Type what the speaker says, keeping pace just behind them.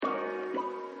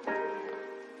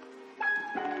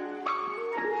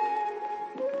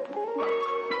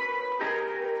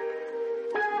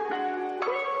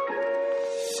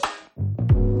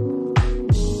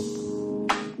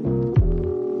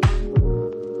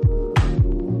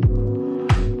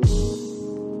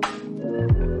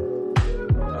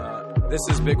This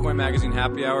is Bitcoin Magazine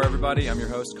Happy Hour, everybody. I'm your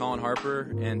host, Colin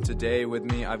Harper, and today with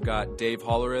me I've got Dave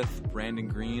Hollerith, Brandon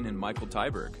Green, and Michael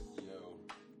Tyberg.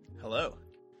 Hello.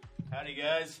 Howdy,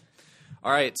 guys.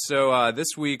 All right, so this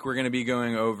week we're going to be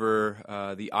going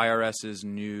over the IRS's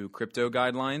new crypto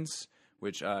guidelines,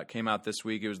 which came out this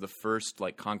week. It was the first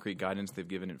concrete guidance they've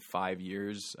given in 5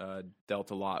 years.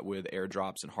 Dealt a lot with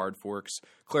airdrops and hard forks.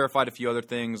 Clarified a few other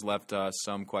things. Left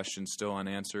some questions still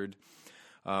unanswered.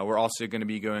 We're also going to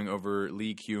be going over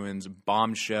Lee Kuen's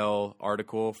bombshell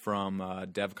article from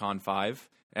DevCon 5.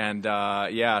 And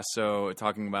so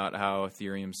talking about how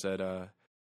Ethereum said,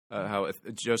 how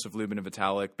Joseph Lubin of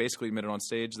Vitalik basically admitted on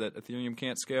stage that Ethereum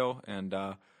can't scale, and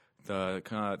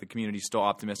the community's still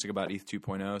optimistic about ETH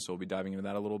 2.0, so we'll be diving into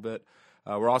that a little bit.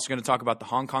 We're also going to talk about the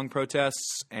Hong Kong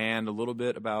protests and a little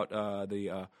bit about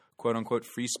the quote-unquote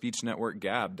free speech network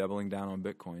Gab doubling down on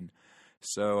Bitcoin.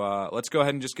 So let's go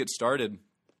ahead and just get started.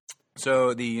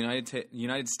 So the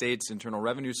United States Internal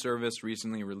Revenue Service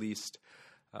recently released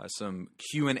some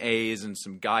Q&As and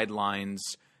some guidelines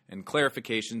and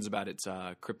clarifications about its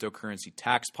cryptocurrency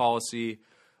tax policy.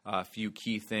 A few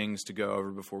key things to go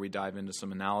over before we dive into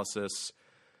some analysis.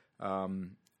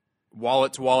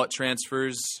 Wallet-to-wallet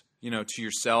transfers, to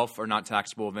yourself are not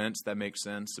taxable events. That makes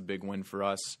sense. A big win for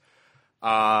us.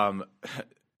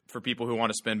 For people who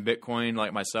want to spend Bitcoin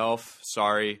like myself,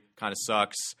 sorry, kind of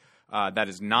sucks. That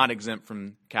is not exempt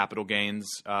from capital gains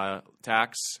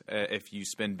tax. If you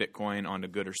spend Bitcoin on a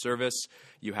good or service,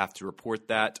 you have to report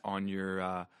that on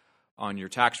your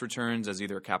tax returns as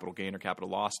either a capital gain or capital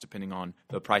loss, depending on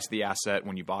the price of the asset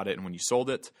when you bought it and when you sold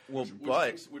it. Well,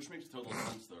 which makes total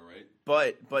sense, though,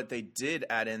 right? But they did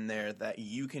add in there that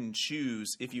you can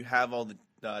choose, if you have all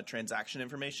the transaction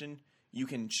information, you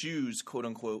can choose, quote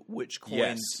unquote, which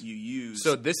coins you use.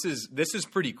 So this is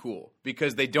pretty cool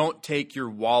because they don't take your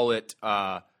wallet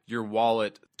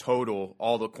total,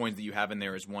 all the coins that you have in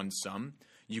there as one sum.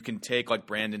 You can take, like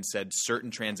Brandon said,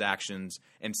 certain transactions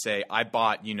and say, I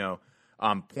bought 0.5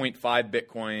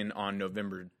 Bitcoin on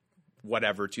November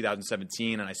whatever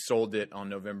 2017, and I sold it on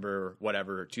November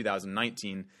whatever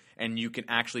 2019, and you can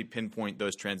actually pinpoint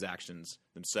those transactions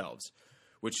themselves.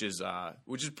 Which is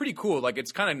pretty cool.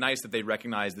 It's kind of nice that they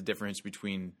recognize the difference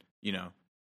between,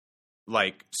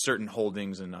 certain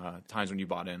holdings and times when you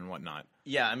bought in and whatnot.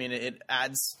 Yeah, I mean, it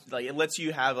adds, it lets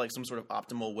you have, some sort of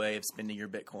optimal way of spending your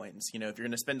Bitcoins. If you're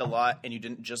going to spend a lot and you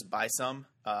didn't just buy some,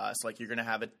 you're going to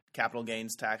have a capital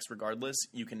gains tax regardless,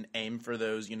 you can aim for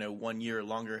those, 1 year or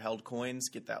longer held coins,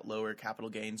 get that lower capital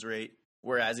gains rate.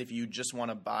 Whereas if you just want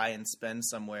to buy and spend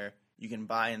somewhere, you can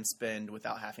buy and spend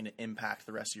without having to impact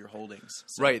the rest of your holdings.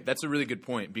 So. Right. That's a really good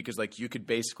point because you could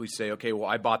basically say, okay, well,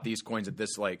 I bought these coins at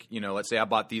this, let's say I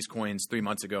bought these coins 3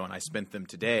 months ago and I spent them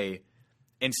today,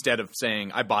 instead of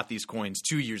saying I bought these coins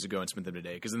 2 years ago and spent them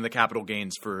today, because then the capital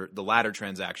gains for the latter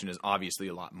transaction is obviously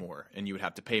a lot more and you would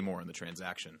have to pay more on the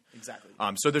transaction. Exactly.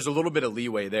 So there's a little bit of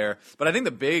leeway there. But I think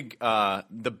the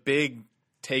big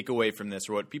takeaway from this,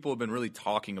 or what people have been really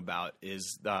talking about,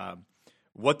 is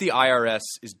what the IRS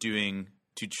is doing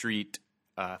to treat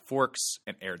forks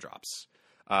and airdrops,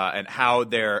 and how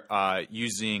they're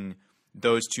using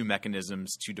those two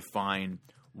mechanisms to define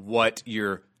what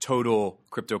your total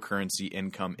cryptocurrency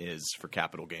income is for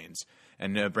capital gains.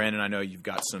 And Brandon, I know you've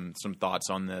got some thoughts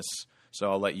on this,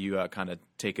 so I'll let you kind of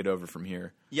take it over from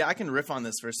here. Yeah, I can riff on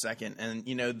this for a second. And,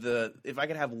 if I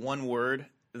could have one word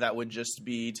that would just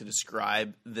be to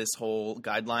describe this whole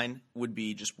guideline, would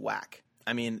be just whack.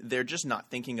 I mean, they're just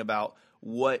not thinking about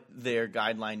what their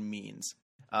guideline means.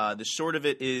 The short of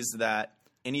it is that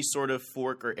any sort of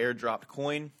fork or airdropped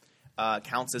coin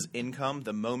counts as income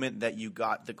the moment that you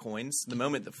got the coins. The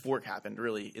moment the fork happened,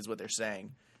 really, is what they're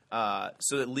saying.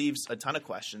 So it leaves a ton of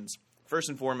questions. First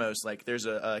and foremost, there's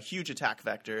a huge attack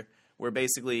vector where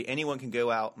basically anyone can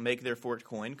go out, make their forked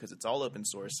coin, because it's all open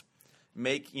source,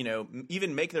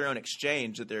 even make their own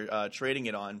exchange that they're trading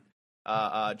it on,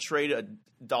 trade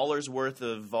 $1 worth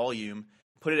of volume,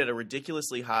 put it at a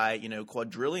ridiculously high,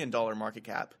 quadrillion-dollar market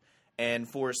cap, and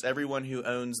force everyone who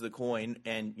owns the coin,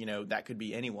 and, that could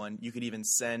be anyone. You could even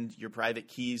send your private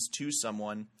keys to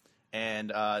someone,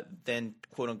 and then,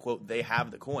 quote-unquote, they have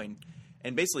the coin,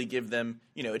 and basically give them,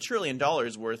 $1 trillion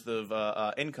worth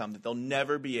of income that they'll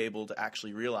never be able to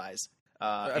actually realize.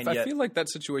 I feel like that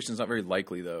situation is not very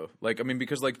likely, though.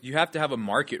 Because you have to have a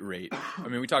market rate.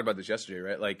 We talked about this yesterday,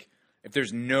 right? If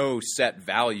there's no set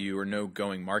value or no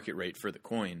going market rate for the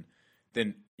coin,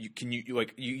 then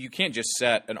you can't just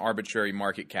set an arbitrary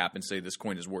market cap and say this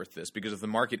coin is worth this, because if the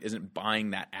market isn't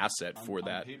buying that asset for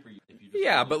that,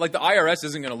 yeah, but the IRS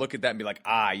isn't going to look at that and be like,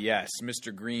 yes,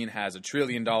 Mr. Green has $1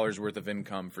 trillion worth of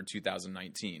income for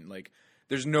 2019.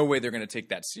 there's no way they're going to take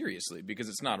that seriously because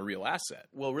it's not a real asset.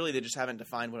 Well, really, they just haven't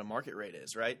defined what a market rate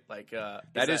is, right? Like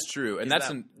that is true, and that's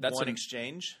one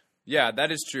exchange. Yeah,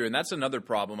 that is true, and that's another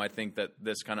problem I think that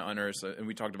this kind of unearths, and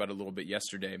we talked about it a little bit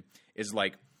yesterday, is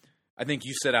like I think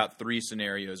you set out 3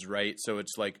 scenarios, right? So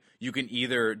it's like you can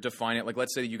either define it, like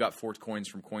let's say you got forked coins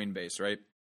from Coinbase, right?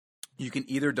 You can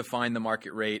either define the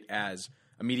market rate as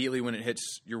immediately when it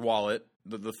hits your wallet,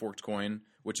 the forked coin,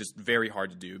 which is very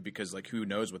hard to do because like who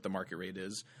knows what the market rate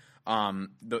is.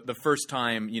 The first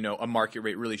time, a market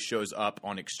rate really shows up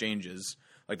on exchanges,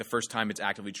 like the first time it's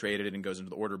actively traded and goes into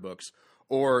the order books,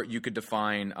 or you could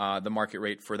define the market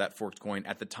rate for that forked coin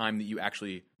at the time that you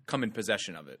actually come in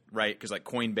possession of it, right? Because like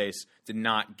Coinbase did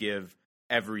not give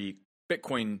every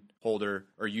Bitcoin holder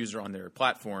or user on their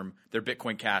platform their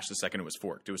Bitcoin Cash the second it was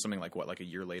forked. It was something like like a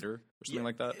year later or something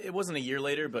like that? It wasn't a year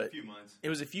later, but a few months. It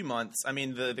was a few months. I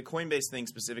mean, the Coinbase thing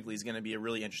specifically is going to be a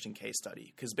really interesting case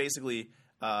study because basically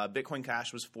Bitcoin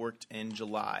Cash was forked in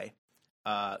July.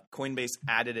 Coinbase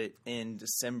added it in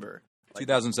December.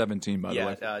 2017, by the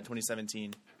way.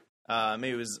 2017. Maybe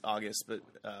it was August, but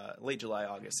late July,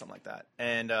 August, something like that.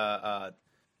 And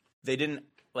they didn't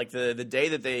like the day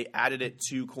that they added it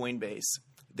to Coinbase,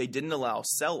 they didn't allow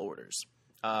sell orders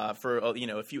for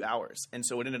a few hours. And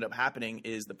so what ended up happening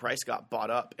is the price got bought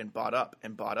up and bought up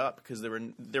and bought up because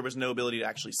there was no ability to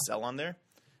actually sell on there.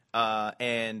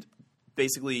 And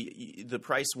basically the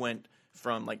price went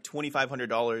from like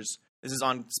 $2,500. This is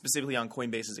specifically on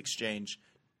Coinbase's exchange.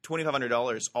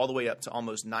 $2,500 all the way up to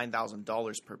almost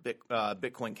 $9,000 per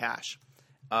Bitcoin Cash.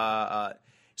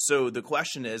 So the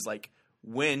question is like,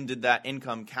 when did that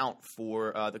income count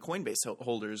for the Coinbase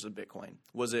holders of Bitcoin?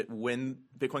 Was it when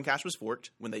Bitcoin Cash was forked,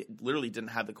 when they literally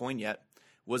didn't have the coin yet?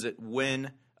 Was it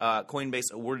when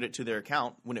Coinbase awarded it to their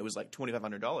account when it was like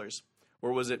 $2,500?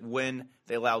 Or was it when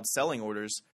they allowed selling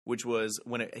orders, which was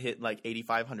when it hit like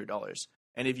 $8,500?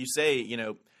 And if you say,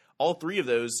 all 3 of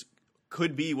those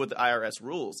could be what the IRS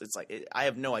rules. It's like I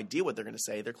have no idea what they're going to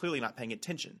say. They're clearly not paying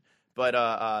attention.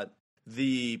 But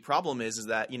the problem is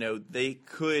that they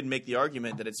could make the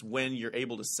argument that it's when you're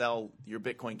able to sell your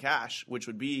Bitcoin Cash, which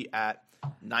would be at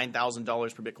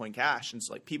 $9,000 per Bitcoin Cash. And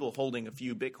so like people holding a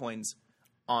few Bitcoins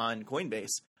on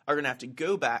Coinbase are going to have to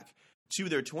go back to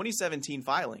their 2017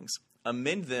 filings,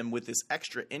 amend them with this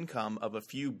extra income of a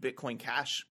few Bitcoin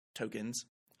Cash tokens,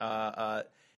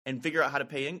 and figure out how to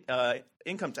pay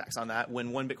income tax on that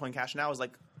when one Bitcoin Cash now is like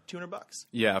 $200.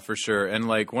 Yeah, for sure. And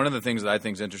like one of the things that I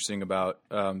think is interesting about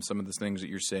some of the things that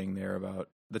you're saying there about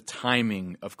the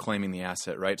timing of claiming the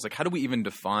asset, right? It's like, how do we even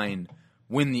define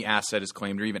when the asset is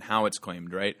claimed or even how it's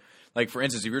claimed, right? Like for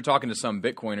instance, if you're talking to some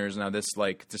Bitcoiners, now this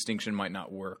like distinction might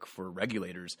not work for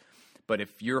regulators, but if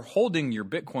you're holding your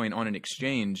Bitcoin on an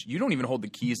exchange, you don't even hold the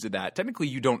keys to that. Technically,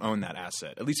 you don't own that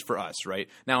asset, at least for us, right?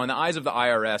 Now, in the eyes of the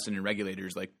IRS and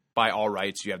regulators, like by all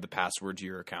rights, you have the password to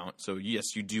your account. So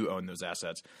yes, you do own those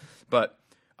assets. But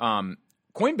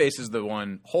Coinbase is the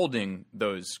one holding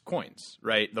those coins,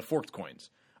 right? The forked coins.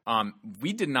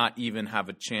 We did not even have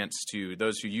a chance to,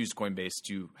 those who used Coinbase,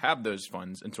 to have those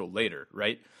funds until later,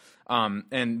 right?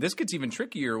 And this gets even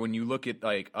trickier when you look at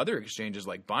like other exchanges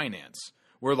like Binance.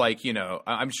 We're like,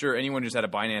 I'm sure anyone who's had a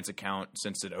Binance account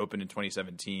since it opened in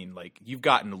 2017, like you've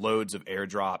gotten loads of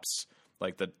airdrops,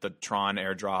 like the Tron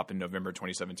airdrop in November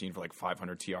 2017 for like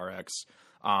 500 TRX.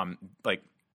 Like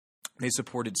they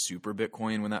supported Super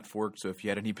Bitcoin when that forked. So if you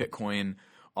had any Bitcoin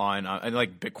on and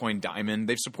like Bitcoin Diamond,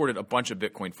 they've supported a bunch of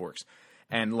Bitcoin forks.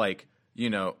 And like,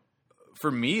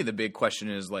 for me, the big question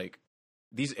is like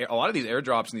a lot of these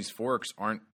airdrops and these forks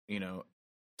aren't,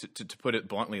 to put it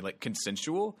bluntly, like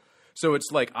consensual. So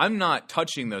it's like I'm not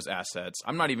touching those assets.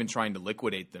 I'm not even trying to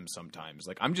liquidate them sometimes.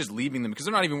 Like I'm just leaving them because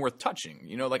they're not even worth touching.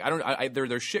 Like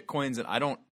they're shit coins and I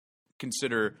don't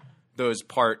consider those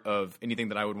part of anything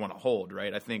that I would want to hold,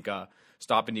 right? I think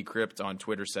Stop and Decrypt on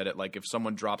Twitter said it like if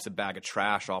someone drops a bag of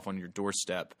trash off on your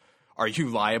doorstep, are you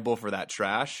liable for that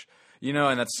trash?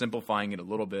 And that's simplifying it a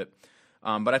little bit.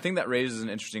 But I think that raises an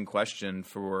interesting question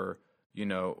for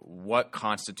what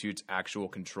constitutes actual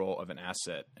control of an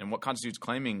asset and what constitutes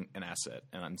claiming an asset.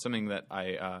 And something that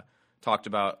I talked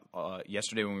about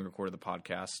yesterday when we recorded the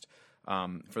podcast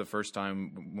for the first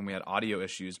time when we had audio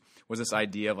issues was this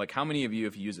idea of like how many of you,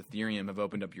 if you use Ethereum, have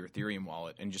opened up your Ethereum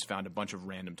wallet and just found a bunch of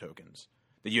random tokens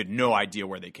that you had no idea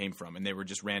where they came from and they were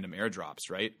just random airdrops,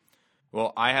 right?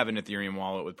 Well, I have an Ethereum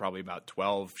wallet with probably about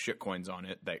 12 shitcoins on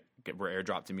it that were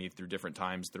airdropped to me through different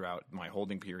times throughout my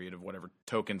holding period of whatever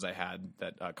tokens I had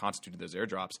that constituted those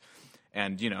airdrops.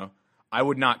 And, I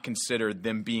would not consider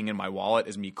them being in my wallet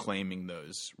as me claiming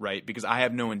those, right? Because I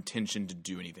have no intention to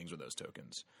do anything with those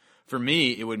tokens. For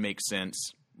me, it would make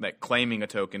sense that claiming a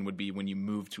token would be when you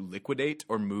move to liquidate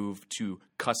or move to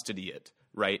custody it,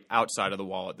 right, outside of the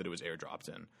wallet that it was airdropped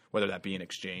in, whether that be an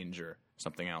exchange or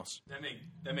something else.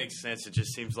 That makes sense. It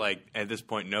just seems like at this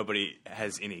point nobody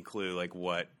has any clue like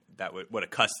what a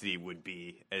custody would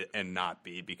be and not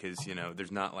be, because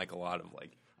there's not like a lot of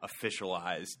like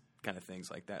officialized kind of things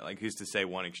like that. Like, who's to say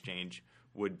one exchange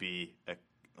would be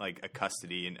a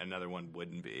custody and another one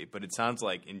wouldn't be? But it sounds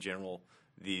like in general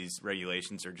these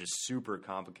regulations are just super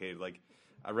complicated. Like,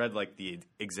 I read like the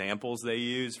examples they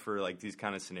use for like these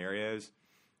kind of scenarios.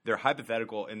 They're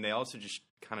hypothetical, and they also just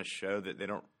kind of show that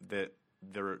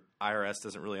the IRS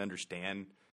doesn't really understand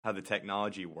how the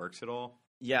technology works at all.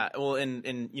 Yeah, well, and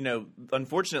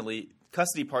unfortunately,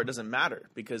 custody part doesn't matter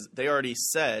because they already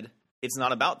said it's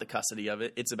not about the custody of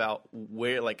it. It's about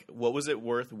where, like, what was it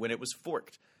worth when it was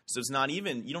forked. So it's not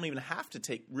even, you don't even have to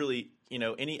take really,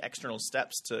 any external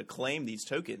steps to claim these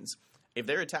tokens. If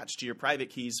they're attached to your private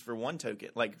keys for one token,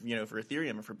 like, for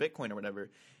Ethereum or for Bitcoin or whatever,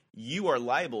 you are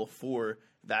liable for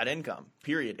that income,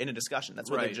 period, in a discussion.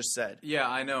 That's what Right. they just said. Yeah,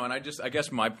 I know. And I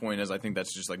guess my point is I think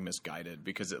that's just like misguided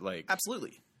because it like.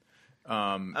 Absolutely.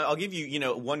 I'll give you,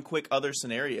 one quick other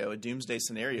scenario, a doomsday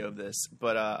scenario of this.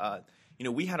 But,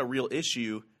 we had a real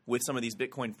issue with some of these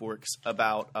Bitcoin forks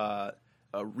about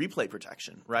replay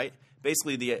protection, right?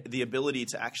 Basically, the ability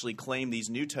to actually claim these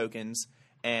new tokens,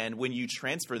 and when you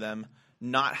transfer them,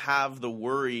 not have the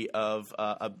worry of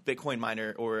a Bitcoin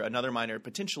miner or another miner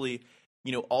potentially,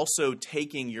 also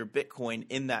taking your Bitcoin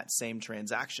in that same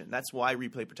transaction. That's why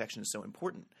replay protection is so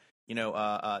important.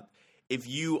 If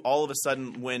you all of a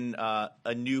sudden, when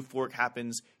a new fork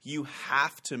happens, you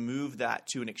have to move that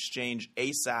to an exchange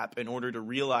ASAP in order to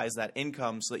realize that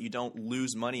income so that you don't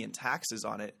lose money in taxes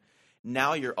on it.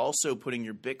 Now you're also putting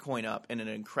your Bitcoin up in an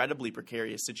incredibly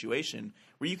precarious situation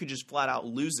where you could just flat out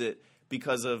lose it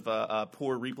because of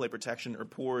poor replay protection or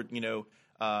poor,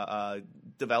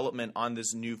 development on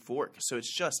this new fork. So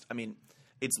it's just,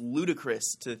 it's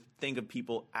ludicrous to think of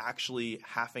people actually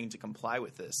having to comply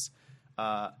with this.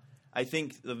 I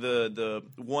think the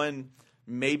one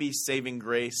maybe saving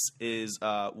grace is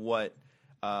what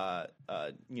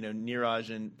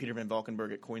Niraj and Peter Van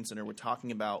Valkenburg at Coin Center were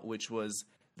talking about, which was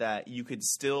that you could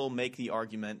still make the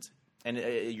argument, and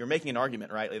you're making an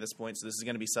argument, right, at this point, so this is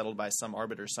going to be settled by some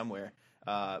arbiter somewhere,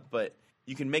 but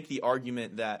you can make the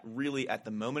argument that really at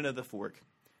the moment of the fork,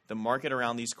 the market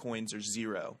around these coins are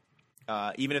zero.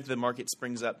 Even if the market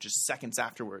springs up just seconds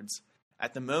afterwards,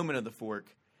 at the moment of the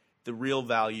fork, the real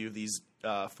value of these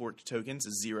forked tokens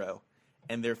is zero,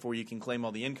 and therefore you can claim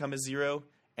all the income as zero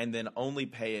and then only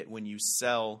pay it when you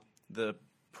sell the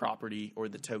property or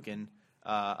the token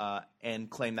and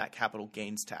claim that capital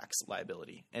gains tax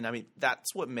liability. And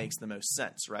that's what makes the most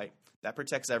sense, right? That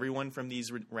protects everyone from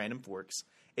these random forks.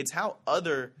 It's how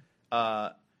other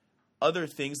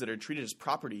things that are treated as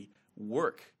property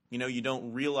work. You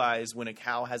don't realize when a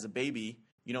cow has a baby,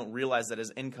 you don't realize that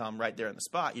as income right there on the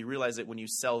spot. You realize it when you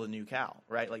sell the new cow,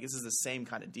 right? Like, this is the same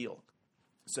kind of deal.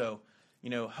 So,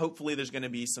 hopefully there's going to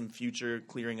be some future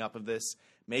clearing up of this.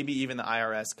 Maybe even the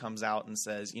IRS comes out and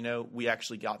says, we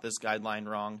actually got this guideline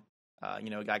wrong. A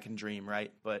guy can dream,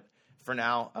 right? But for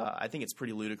now, I think it's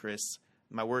pretty ludicrous.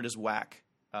 My word is whack.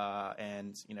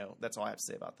 And, that's all I have to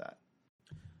say about that.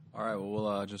 All right, well,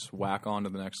 we'll just whack on to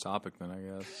the next topic then, I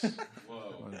guess.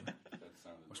 Whoa.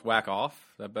 Let's whack off?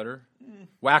 Is that better?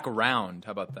 Whack around.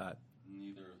 How about that?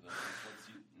 Neither of those.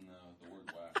 The word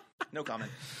whack. No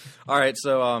comment. All right,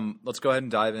 so let's go ahead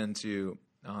and dive into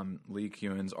Lee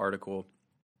Kuan's article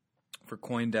for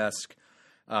CoinDesk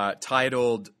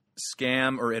titled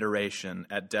Scam or Iteration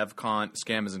at DevCon.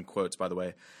 Scam is in quotes, by the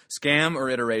way. Scam or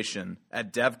Iteration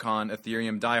at DevCon,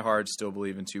 Ethereum diehards still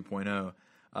believe in 2.0.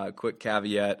 Quick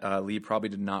caveat, Lee probably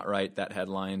did not write that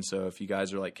headline, so if you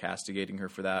guys are like castigating her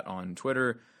for that on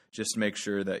Twitter, just make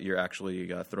sure that you're actually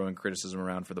throwing criticism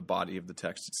around for the body of the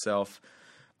text itself.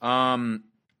 And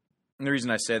the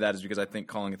reason I say that is because I think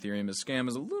calling Ethereum a scam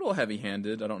is a little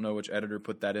heavy-handed. I don't know which editor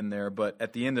put that in there, but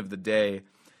at the end of the day,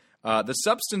 the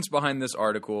substance behind this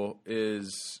article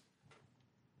is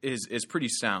pretty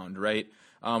sound, right?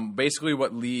 Basically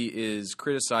what Lee is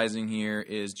criticizing here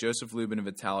is Joseph Lubin and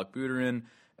Vitalik Buterin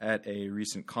at a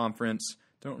recent conference.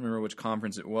 Don't remember which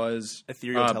conference it was.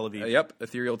 Ethereal Tel Aviv. Yep,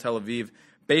 Ethereal Tel Aviv.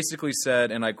 Basically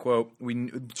said, and I quote,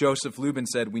 Joseph Lubin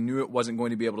said, "We knew it wasn't going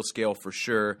to be able to scale for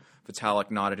sure." Vitalik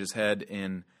nodded his head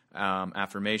in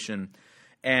affirmation.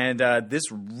 And this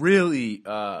really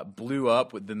blew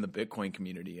up within the Bitcoin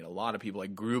community. And a lot of people,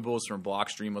 like Grubels from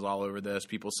Blockstream was all over this.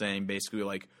 People saying basically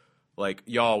like,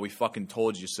 y'all, we fucking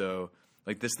told you so.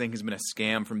 Like, this thing has been a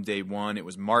scam from day one. It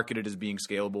was marketed as being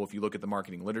scalable. If you look at the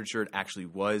marketing literature, it actually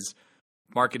was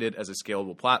marketed as a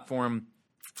scalable platform.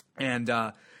 And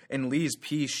in Lee's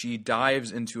piece, she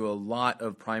dives into a lot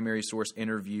of primary source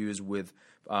interviews with,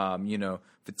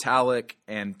 Vitalik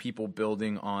and people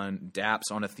building on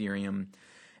dApps on Ethereum.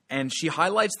 And she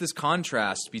highlights this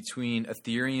contrast between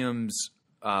Ethereum's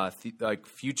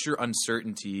future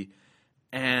uncertainty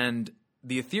and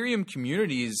the Ethereum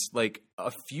community's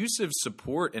effusive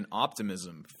support and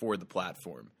optimism for the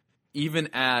platform, even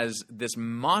as this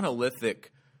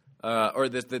monolithic or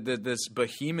this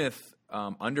behemoth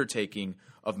undertaking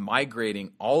of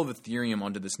migrating all of Ethereum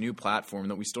onto this new platform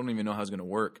that we still don't even know how it's going to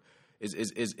work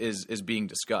is being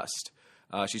discussed.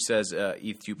 She says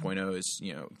ETH 2.0 is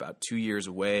about 2 years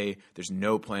away. There's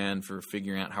no plan for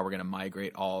figuring out how we're going to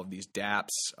migrate all of these dApps,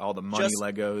 all the money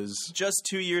Legos. Just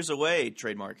 2 years away,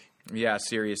 trademark. Yeah,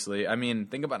 seriously. I mean,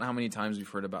 think about how many times we've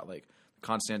heard about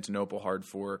Constantinople hard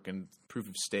fork and proof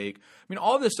of stake. I mean,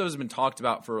 all this stuff has been talked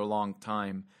about for a long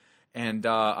time. And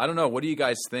I don't know. What do you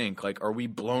guys think? Are we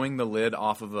blowing the lid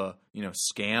off of a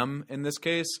scam in this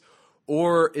case,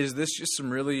 or is this just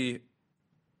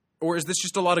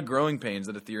a lot of growing pains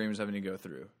that Ethereum is having to go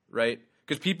through, right?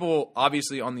 Because people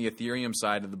obviously on the Ethereum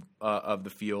side of the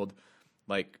field,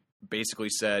 basically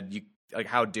said,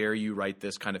 how dare you write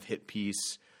this kind of hit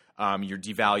piece? You're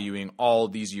devaluing all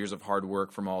these years of hard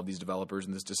work from all these developers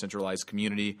in this decentralized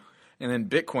community. And then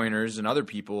Bitcoiners and other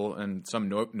people and some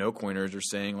no-coiners are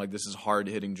saying this is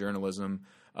hard-hitting journalism,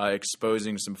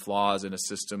 exposing some flaws in a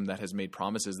system that has made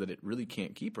promises that it really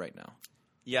can't keep right now.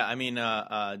 Yeah, I mean,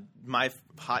 my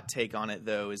hot take on it,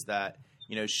 though, is that,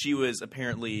 she was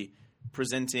apparently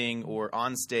presenting or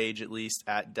on stage, at least,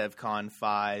 at DevCon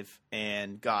 5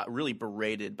 and got really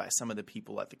berated by some of the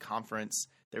people at the conference.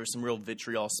 There was some real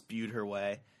vitriol spewed her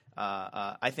way.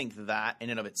 I think that in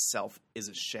and of itself is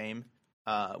a shame.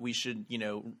 We should,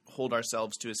 hold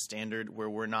ourselves to a standard where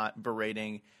we're not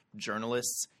berating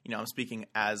journalists. I'm speaking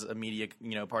as a media,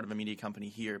 part of a media company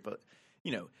here, but,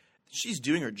 she's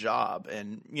doing her job,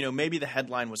 and maybe the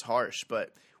headline was harsh,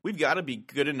 but we've got to be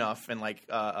good enough and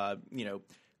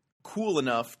cool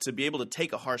enough to be able to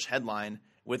take a harsh headline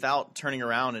without turning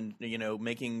around and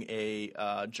making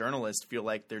a journalist feel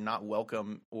like they're not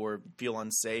welcome or feel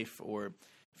unsafe or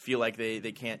feel like they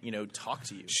can't talk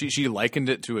to you. She likened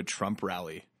it to a Trump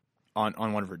rally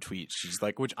on one of her tweets. She's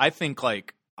which I think I'm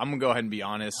gonna go ahead and be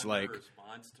honest.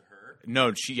 Response to her.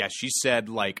 No, she said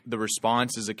the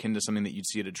response is akin to something that you'd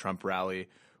see at a Trump rally,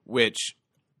 which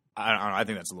I don't know, I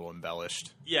think that's a little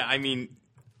embellished. Yeah, I mean,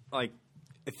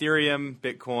 Ethereum,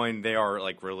 Bitcoin, they are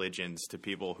religions to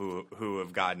people who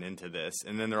have gotten into this,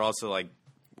 and then they're also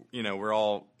we're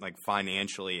all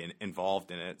financially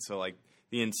involved in it, so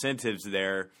the incentives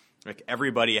there.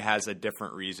 Everybody has a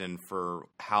different reason for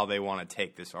how they want to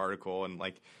take this article, and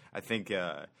I think.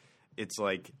 It's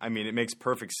it makes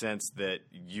perfect sense that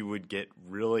you would get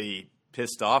really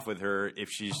pissed off with her if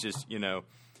she's just,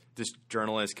 this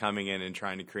journalist coming in and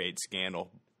trying to create scandal.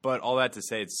 But all that to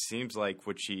say, it seems like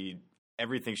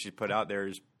everything she's put out there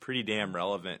is pretty damn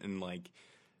relevant, and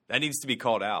that needs to be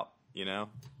called out,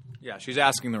 Yeah, she's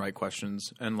asking the right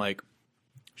questions, and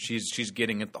she's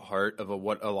getting at the heart of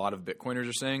what a lot of Bitcoiners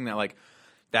are saying.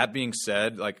 That being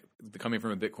said, coming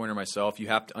from a Bitcoiner myself, you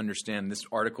have to understand this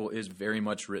article is very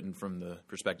much written from the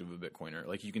perspective of a Bitcoiner.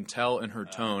 You can tell in her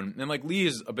tone, and Lee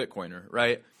is a Bitcoiner,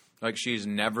 right?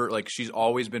 She's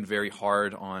always been very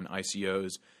hard on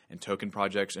ICOs and token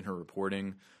projects in her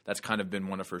reporting. That's kind of been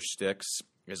one of her sticks,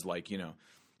 is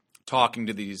talking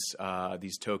to these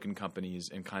token companies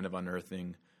and kind of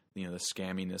unearthing the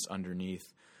scamminess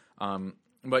underneath.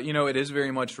 But, it is very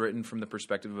much written from the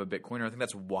perspective of a Bitcoiner. I think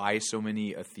that's why so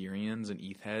many Ethereans and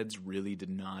ETH heads really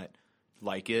did not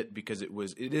like it, because it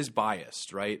is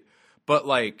biased, right? But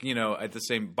by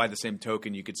the same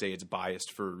token, you could say it's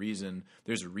biased for a reason.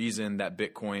 There's a reason that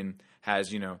Bitcoin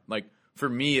has, for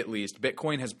me at least,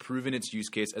 Bitcoin has proven its use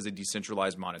case as a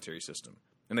decentralized monetary system.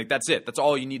 And that's it. That's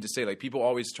all you need to say. People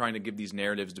always trying to give these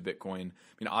narratives to Bitcoin.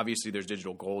 Obviously there's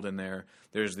digital gold in there.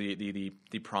 There's the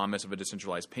promise of a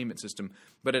decentralized payment system.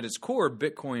 But at its core,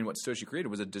 Bitcoin, what Satoshi created,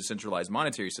 was a decentralized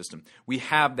monetary system. We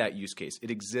have that use case. It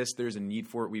exists. There's a need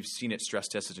for it. We've seen it stress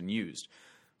tested and used.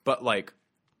 But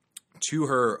to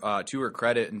her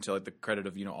credit, and to the credit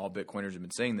of all Bitcoiners have been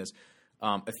saying this,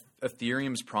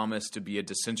 Ethereum's promise to be a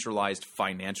decentralized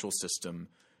financial system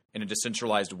in a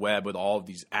decentralized web with all of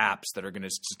these apps that are going to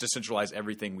decentralize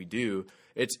everything we do,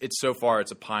 it's so far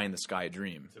it's a pie in the sky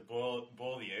dream. It's a boil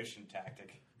the ocean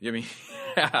tactic. I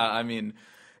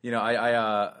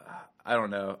don't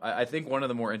know. I think one of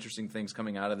the more interesting things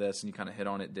coming out of this, and you kind of hit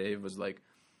on it, Dave, was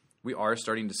we are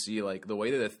starting to see like the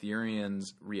way that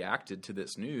Ethereans reacted to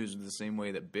this news is the same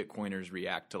way that Bitcoiners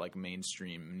react to like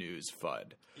mainstream news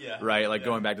FUD. Yeah. Right? Like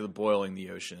going back to the boiling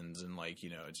the oceans and like,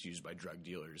 it's used by drug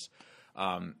dealers.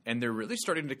 And they're really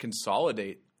starting to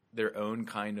consolidate their own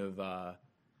kind of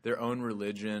their own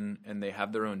religion, and they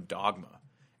have their own dogma.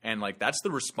 And like that's the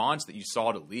response that you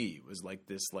saw to Lee was like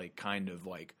this like kind of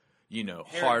like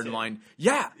hard line.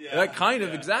 Yeah, like kind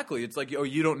of exactly. It's like, oh,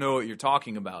 you don't know what you're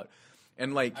talking about.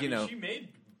 And like, she made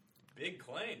big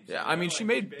claims. Yeah, I mean, she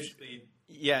made basically.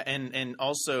 Yeah, and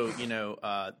also,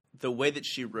 the way that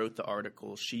she wrote the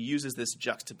article, she uses this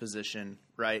juxtaposition,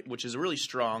 right, which is a really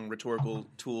strong rhetorical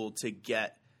tool to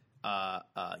get,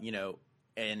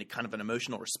 and kind of an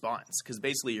emotional response. Because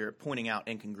basically you're pointing out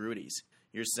incongruities.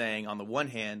 You're saying, on the one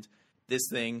hand, this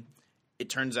thing, it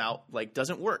turns out, like,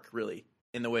 doesn't work, really,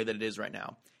 in the way that it is right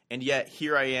now. And yet,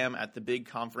 here I am at the big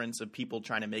conference of people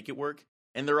trying to make it work.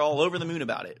 And they're all over the moon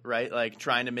about it, right? Like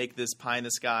trying to make this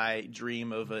pie-in-the-sky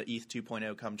dream of a ETH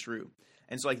 2.0 come true.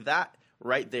 And so like that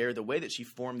right there, the way that she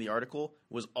formed the article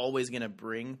was always going to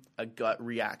bring a gut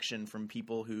reaction from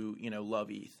people who, love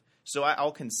ETH. So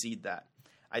I'll concede that.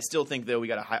 I still think, though, we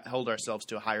got to hold ourselves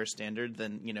to a higher standard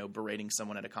than, berating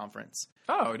someone at a conference.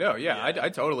 Oh, no, yeah. I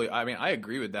totally, I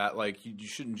agree with that. Like, you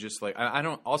shouldn't just, like, I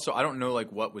don't know, like,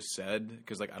 what was said,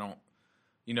 because, like, I don't,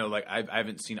 like I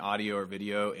haven't seen audio or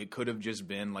video. It could have just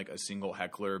been like a single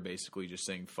heckler basically just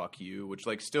saying "fuck you," which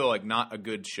like still like not a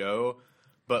good show,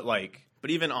 but like. But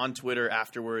even on Twitter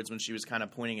afterwards, when she was kind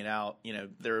of pointing it out,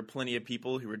 there were plenty of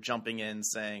people who were jumping in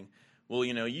saying, "Well,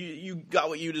 you got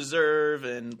what you deserve,"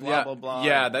 and blah blah blah.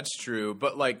 Yeah, that's true.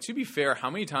 But like to be fair, how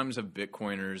many times have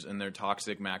Bitcoiners in their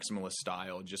toxic maximalist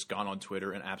style just gone on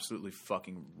Twitter and absolutely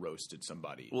fucking roasted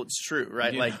somebody? Well, it's true,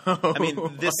 right?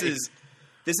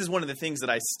 This is one of the things that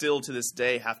I still to this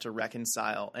day have to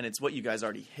reconcile, and it's what you guys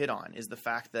already hit on, is the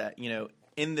fact that,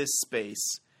 in this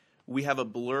space, we have a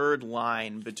blurred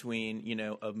line between,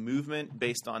 a movement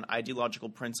based on ideological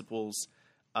principles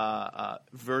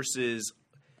versus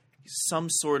some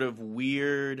sort of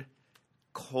weird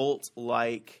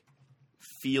cult-like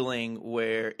feeling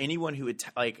where anyone who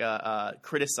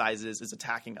criticizes is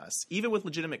attacking us, even with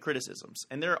legitimate criticisms.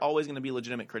 And there are always going to be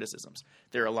legitimate criticisms.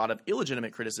 There are a lot of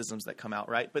illegitimate criticisms that come out,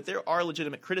 right? But there are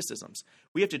legitimate criticisms.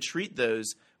 We have to treat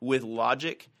those with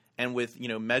logic and with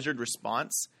measured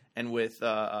response and with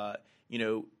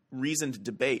reasoned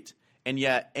debate. And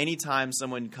yet, anytime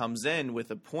someone comes in with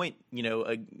a point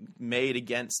made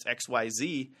against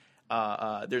XYZ,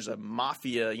 there's a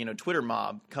mafia, Twitter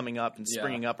mob coming up and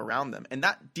springing up around them. And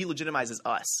that delegitimizes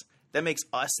us. That makes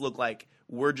us look like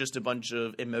we're just a bunch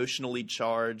of emotionally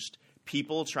charged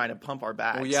people trying to pump our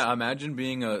backs. Well, yeah, imagine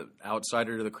being an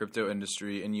outsider to the crypto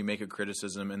industry and you make a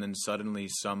criticism and then suddenly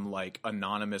some like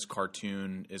anonymous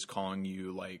cartoon is calling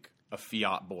you like a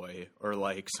fiat boy or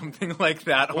like something like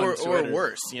that on Twitter. Or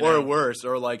worse. Or worse.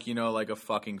 Or like, like a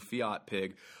fucking fiat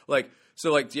pig. Like,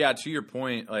 so like, yeah, to your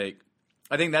point, like,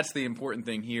 I think that's the important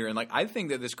thing here. And, like, I think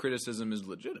that this criticism is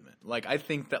legitimate. Like, I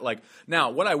think that, like, now,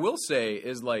 what I will say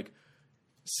is, like,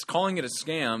 calling it a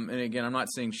scam, and again, I'm not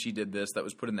saying she did this. That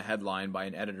was put in the headline by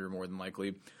an editor more than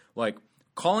likely. Like,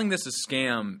 calling this a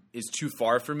scam is too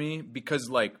far for me because,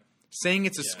 like, saying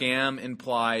it's a scam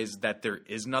implies that there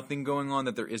is nothing going on,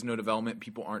 that there is no development,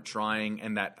 people aren't trying,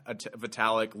 and that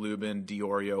Vitalik, Lubin,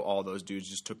 Diorio, all those dudes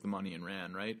just took the money and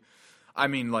ran, right? I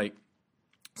mean, like,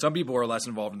 some people are less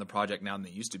involved in the project now than they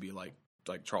used to be, like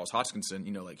Charles Hoskinson.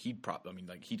 Like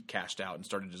he cashed out and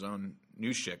started his own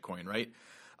new shit coin, right?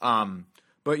 But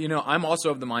I'm also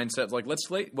of the mindset of, like, let's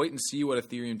wait and see what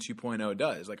Ethereum 2.0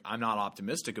 does. Like, I'm not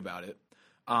optimistic about it,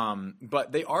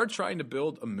 but they are trying to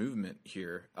build a movement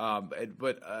here.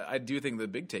 But I do think the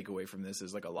big takeaway from this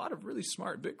is, like, a lot of really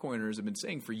smart Bitcoiners have been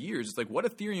saying for years, it's like what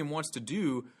Ethereum wants to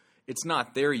do. It's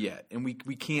not there yet, and we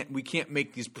can't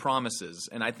make these promises.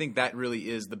 And I think that really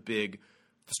is the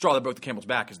straw that broke the camel's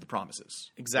back is the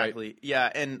promises. Exactly. Right? Yeah,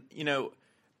 and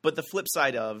but the flip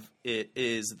side of it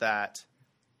is that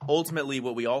ultimately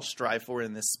what we all strive for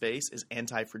in this space is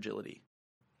anti-fragility.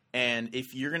 And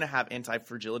if you're going to have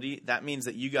anti-fragility, that means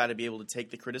that you got to be able to take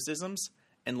the criticisms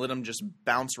and let them just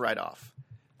bounce right off.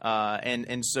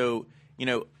 And so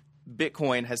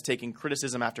Bitcoin has taken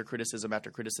criticism after criticism after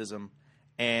criticism.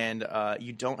 And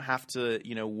you don't have to,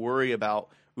 worry about,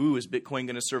 is Bitcoin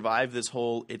going to survive this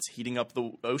whole it's heating up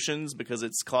the oceans because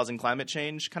it's causing climate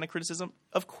change kind of criticism?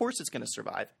 Of course it's going to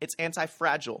survive. It's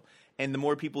anti-fragile. And the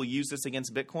more people use this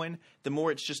against Bitcoin, the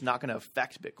more it's just not going to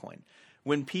affect Bitcoin.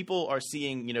 When people are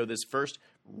seeing, this first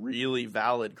really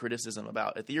valid criticism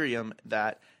about Ethereum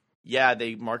that,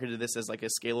 they marketed this as like a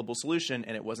scalable solution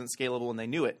and it wasn't scalable and they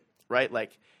knew it, right?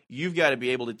 Like, you've got to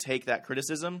be able to take that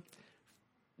criticism,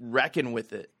 reckon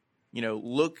with it,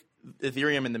 look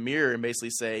Ethereum in the mirror and basically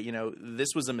say, this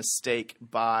was a mistake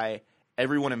by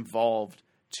everyone involved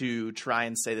to try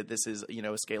and say that this is, a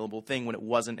scalable thing when it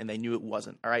wasn't, and they knew it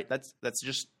wasn't. All right, that's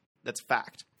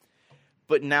fact.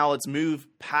 But now let's move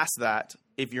past that.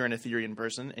 If you're an Ethereum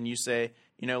person and you say,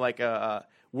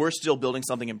 we're still building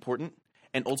something important,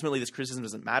 and ultimately this criticism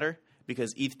doesn't matter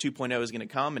because ETH 2.0 is going to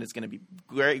come and it's going to be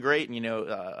great,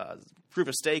 and proof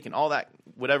of stake and all that,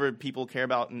 whatever people care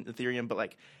about in Ethereum.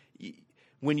 But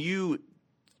when you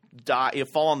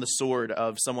fall on the sword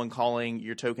of someone calling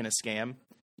your token a scam,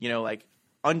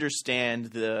 understand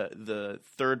the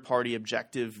third party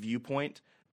objective viewpoint,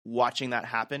 watching that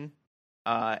happen,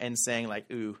 and saying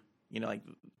ooh,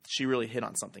 she really hit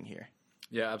on something here.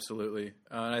 Yeah, absolutely.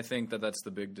 And I think that's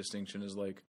the big distinction is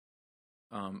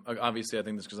obviously I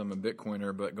think this because I'm a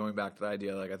Bitcoiner, but going back to the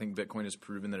idea, I think Bitcoin has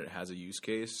proven that it has a use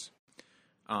case.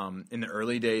 In the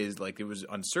early days, it was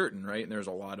uncertain, right? And there was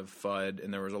a lot of FUD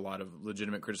and there was a lot of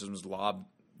legitimate criticisms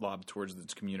lobbed towards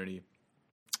its community.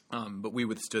 But we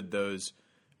withstood those.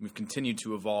 We've continued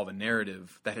to evolve a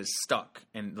narrative that has stuck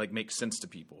and makes sense to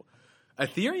people.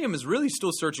 Ethereum is really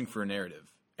still searching for a narrative.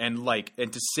 And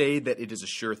to say that it is a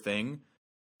sure thing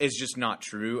is just not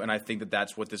true. And I think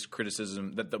that's what this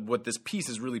criticism, what this piece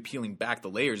is really peeling back the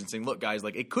layers and saying, look, guys,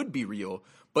 it could be real,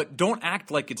 but don't act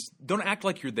like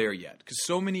you're there yet. Because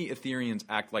so many Ethereans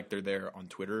act like they're there on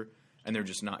Twitter, and they're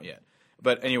just not yet.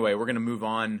 But anyway, we're going to move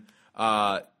on.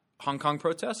 Hong Kong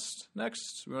protests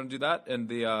next. We want to do that, and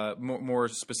the more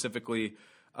specifically,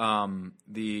 not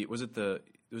the Astros?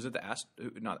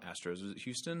 Was it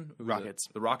Houston Rockets?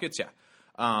 The Rockets, yeah.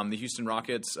 The Houston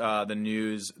Rockets, the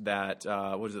news that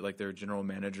their general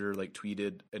manager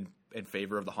tweeted in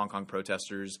favor of the Hong Kong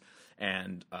protesters,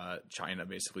 and China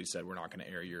basically said we're not going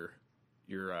to air your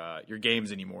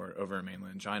games anymore over in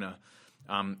mainland China.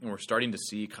 And we're starting to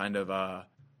see it's kind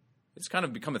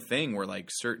of become a thing where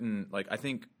certain I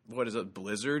think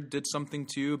Blizzard did something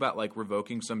too about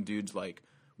revoking some dude's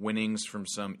winnings from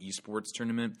some esports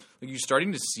tournament. You're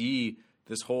starting to see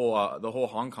this whole the whole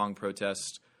Hong Kong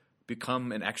protest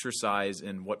become an exercise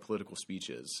in what political speech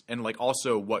is, and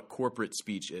also what corporate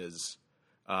speech is,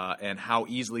 and how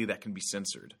easily that can be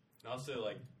censored. And also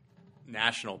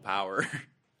national power.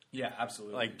 Yeah,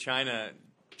 absolutely. China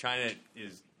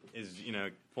is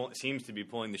seems to be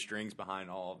pulling the strings behind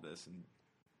all of this and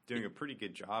doing a pretty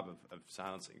good job of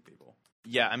silencing people.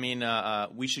 Yeah, I mean,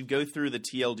 we should go through the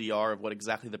TLDR of what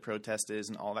exactly the protest is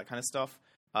and all that kind of stuff.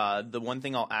 The one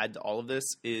thing I'll add to all of this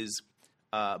is,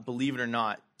 believe it or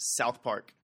not, South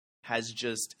Park has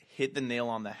just hit the nail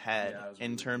on the head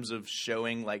in terms of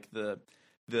showing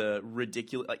the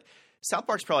ridiculous. South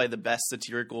Park's probably the best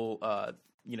satirical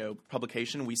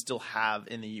publication we still have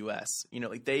in the U.S.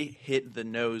 They hit the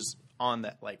nose on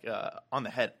the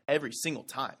head every single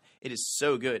time. It is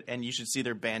so good, and you should see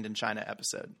their Banned in China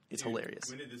episode. It's hilarious.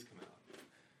 When did this come out? I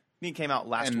think it came out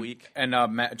last week. And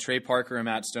Trey Parker and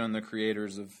Matt Stone, the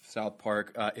creators of South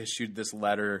Park, issued this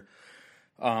letter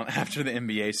after the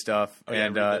NBA stuff.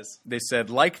 And they said,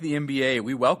 like the NBA,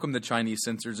 we welcome the Chinese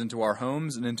censors into our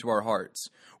homes and into our hearts.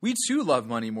 We too love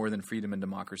money more than freedom and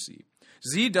democracy.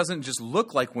 Z doesn't just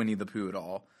look like Winnie the Pooh at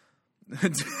all.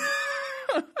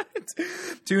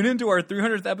 Tune into our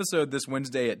 300th episode this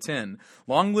Wednesday at 10.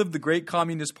 Long live the great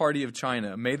Communist Party of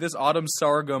China. May this autumn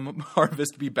sorghum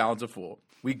harvest be bountiful.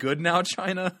 We good now,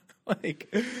 China?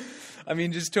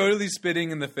 Just totally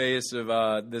spitting in the face of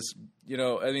this.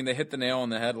 They hit the nail on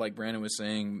the head, like Brandon was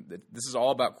saying. This is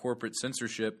all about corporate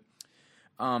censorship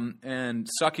and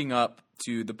sucking up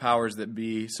to the powers that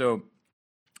be. So,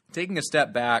 taking a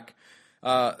step back,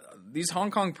 these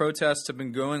Hong Kong protests have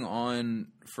been going on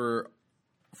for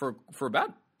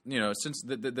about, since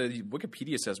the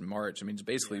Wikipedia says March. It's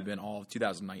basically been all of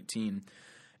 2019.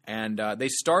 And they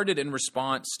started in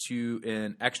response to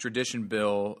an extradition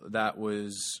bill that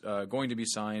was going to be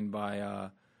signed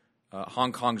by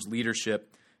Hong Kong's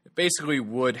leadership. It basically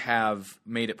would have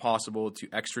made it possible to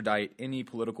extradite any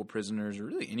political prisoners or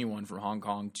really anyone from Hong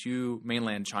Kong to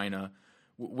mainland China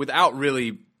without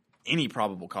really any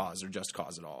probable cause or just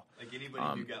cause at all.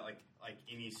 Anybody who got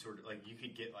any sort of you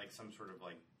could get some sort of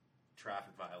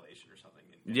traffic violation or something.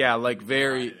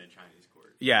 Very. In a Chinese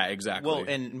court. Yeah, exactly. Well,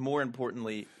 and more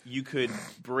importantly, you could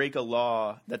break a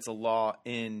law that's a law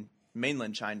in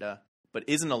mainland China, but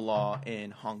isn't a law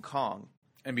in Hong Kong,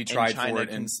 and be tried and China for it,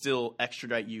 can still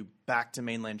extradite you back to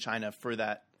mainland China for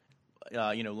that,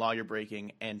 law you're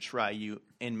breaking, and try you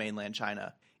in mainland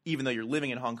China, even though you're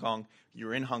living in Hong Kong. You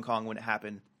were in Hong Kong when it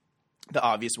happened. The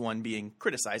obvious one being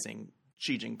criticizing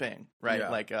Xi Jinping,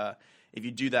 right? Yeah. If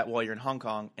you do that while you're in Hong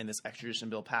Kong and this extradition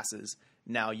bill passes,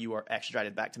 now you are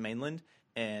extradited back to mainland,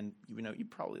 and you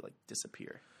probably like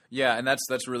disappear. Yeah, and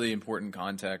that's really important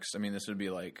context. I mean, this would be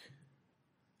like,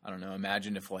 I don't know,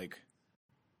 imagine if like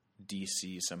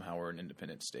DC somehow were an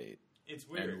independent state. It's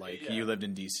weird. And like you lived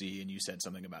in DC and you said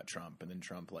something about Trump, and then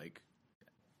Trump like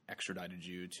extradited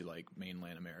you to like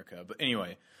mainland America. But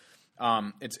anyway,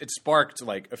 it sparked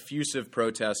like effusive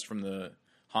protests from the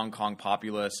Hong Kong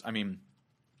populace. I mean,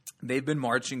 they've been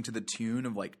marching to the tune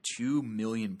of like 2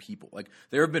 million people. Like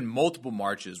there have been multiple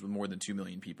marches with more than 2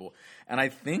 million people. And I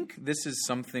think this is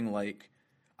something like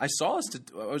I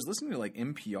was listening to like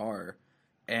NPR,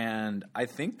 and I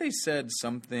think they said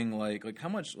something like how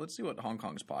much, let's see what Hong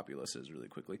Kong's populace is really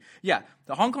quickly. Yeah,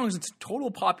 the Hong Kong's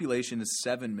total population is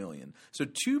 7 million. So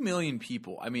 2 million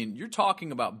people. I mean, you're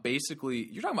talking about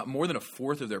more than a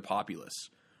fourth of their populace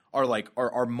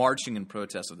are marching in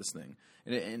protest of this thing.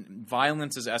 And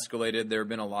violence has escalated. There have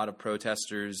been a lot of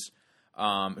protesters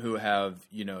who have,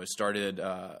 started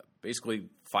basically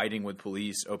fighting with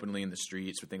police openly in the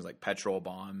streets with things like petrol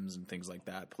bombs and things like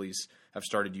that. Police have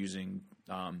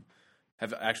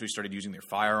actually started using their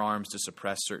firearms to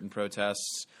suppress certain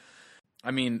protests.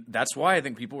 I mean, that's why I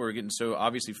think people were getting so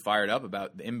obviously fired up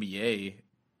about the NBA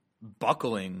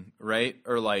buckling, right?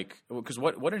 Or like, because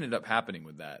what ended up happening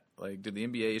with that? Like, did the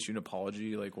NBA issue an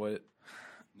apology? Like, what?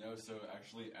 No, so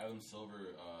actually Adam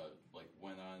Silver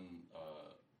went on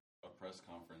a press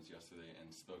conference yesterday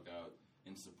and spoke out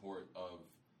in support of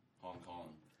Hong Kong.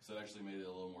 So it actually made it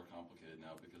a little more complicated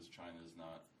now because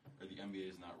the NBA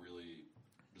is not really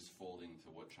just folding to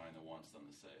what China wants them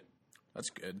to say. That's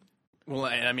good. Well,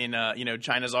 I mean,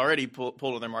 China's already pulled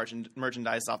all their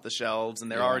merchandise off the shelves,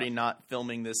 and they're already not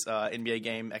filming this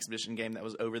NBA exhibition game that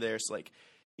was over there. So, like,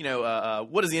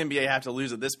 what does the NBA have to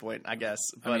lose at this point, I guess?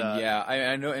 But,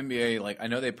 I know NBA, I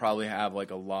know they probably have,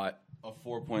 a lot. A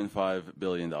 $4.5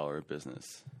 billion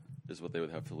business is what they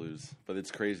would have to lose. But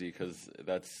it's crazy because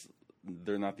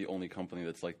they're not the only company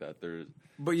that's like that. There's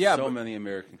many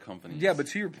American companies. Yeah, but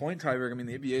to your point, Tyberg, I mean,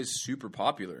 the NBA is super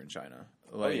popular in China.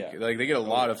 They get a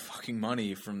lot of fucking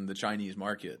money from the Chinese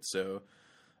market. So,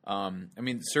 I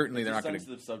mean, certainly they're not going to. It's a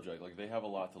sensitive subject. Like, they have a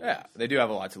lot to lose. Yeah, they do have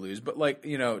a lot to lose. But,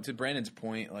 to Brandon's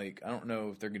point, I don't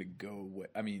know if they're going to go.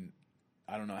 I mean,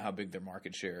 I don't know how big their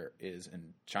market share is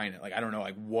in China. I don't know,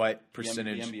 what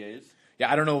percentage. The NBA's?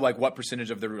 Yeah, I don't know, what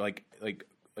percentage of their,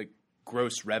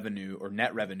 gross revenue or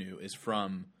net revenue is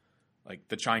from,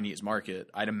 the Chinese market.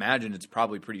 I'd imagine it's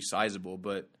probably pretty sizable,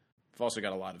 but we've also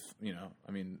got a lot of,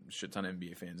 shit ton of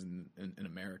NBA fans in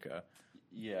America.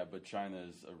 Yeah, but China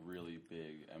is a really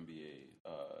big NBA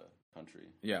country.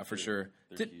 Yeah, for sure.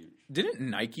 They're huge. Didn't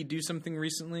Nike do something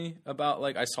recently about,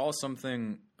 I saw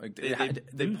something,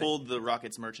 they pulled the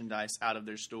Rockets merchandise out of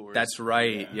their stores. That's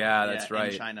right. Yeah, that's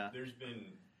right. In China. There's been...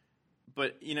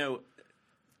 But,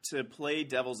 to play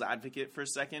devil's advocate for a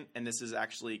second, and this is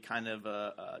actually kind of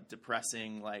a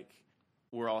depressing,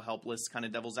 we're all helpless kind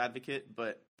of devil's advocate,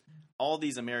 but all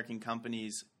these American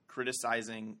companies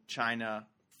criticizing China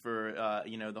for,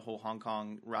 the whole Hong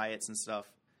Kong riots and stuff.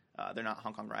 They're not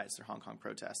Hong Kong riots, they're Hong Kong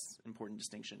protests. Important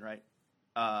distinction, right?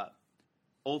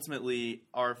 Ultimately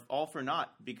are all for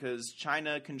naught because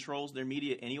China controls their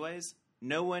media anyways.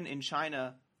 No one in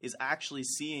China is actually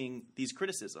seeing these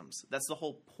criticisms. That's the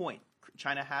whole point.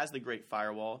 China has the Great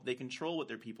Firewall. They control what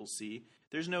their people see.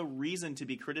 There's no reason to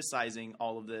be criticizing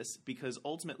all of this because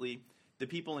ultimately the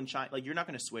people in China, you're not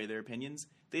going to sway their opinions.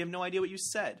 They have no idea what you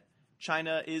said.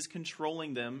 China is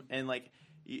controlling them, and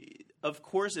of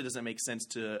course it doesn't make sense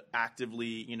to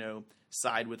actively,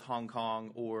 side with Hong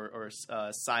Kong or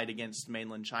side against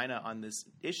mainland China on this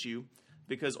issue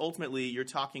because ultimately you're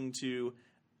talking to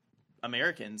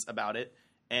Americans about it,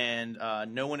 and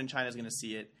no one in China is going to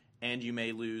see it, and you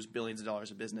may lose billions of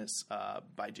dollars of business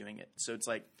by doing it. So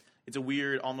it's a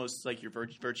weird, almost like you're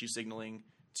virtue signaling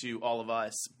to all of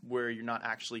us where you're not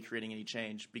actually creating any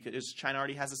change because China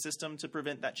already has a system to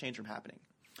prevent that change from happening.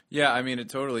 Yeah, I mean, it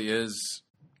totally is.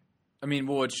 I mean,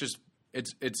 well, it's just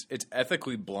it's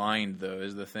ethically blind though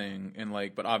is the thing, and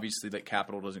but obviously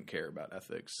capital doesn't care about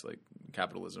ethics.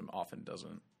 Capitalism often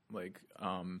doesn't. But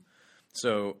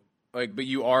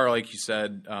you are, like you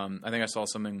said. I think I saw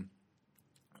something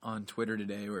on Twitter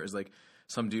today where it was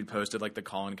some dude posted the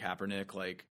Colin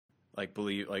Kaepernick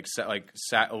believe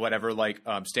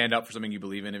stand up for something you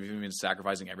believe in if you've been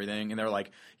sacrificing everything, and they're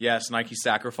yes, Nike's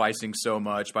sacrificing so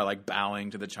much by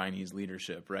bowing to the Chinese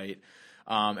leadership, right?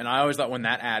 And I always thought when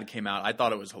that ad came out, I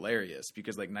thought it was hilarious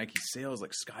because Nike sales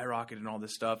skyrocketed and all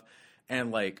this stuff,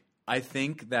 and I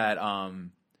think that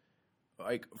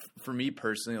for me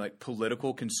personally,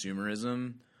 political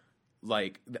consumerism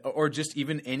like, or just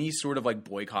even any sort of like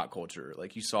boycott culture,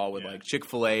 like you saw with like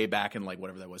Chick-fil-A back in like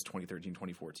whatever that was, 2013,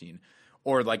 2014,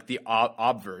 or like the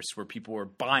obverse where people were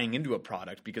buying into a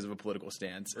product because of a political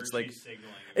stance. It's like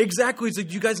exactly. It's like,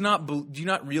 do you guys do you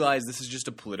not realize this is just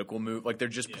a political move? Like they're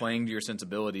just playing to your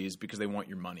sensibilities because they want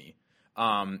your money.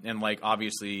 And like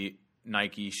obviously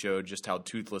Nike showed just how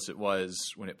toothless it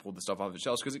was when it pulled the stuff off the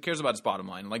shelves because it cares about its bottom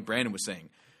line. And like Brandon was saying,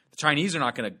 the Chinese are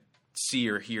not going to see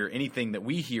or hear anything that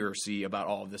we hear or see about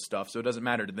all of this stuff, so it doesn't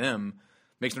matter to them.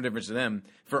 Makes no difference to them.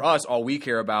 For us, all we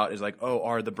care about is like, oh,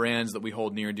 are the brands that we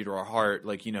hold near and dear to our heart,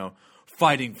 like, you know,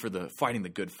 fighting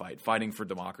the good fight, fighting for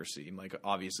democracy. And like,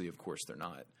 obviously, of course, they're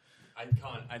not.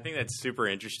 I think that's super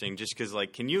interesting. Just because,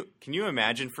 like, can you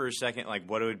imagine for a second, like,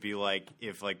 what it would be like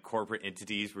if like corporate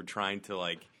entities were trying to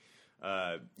like,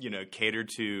 cater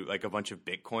to like a bunch of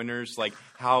Bitcoiners, like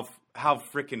how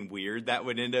freaking weird that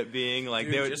would end up being. Like,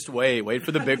 Dude, they would just wait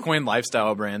for the Bitcoin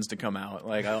lifestyle brands to come out.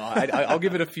 Like, I'll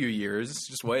give it a few years.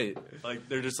 Just wait. Like,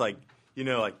 they're just like, you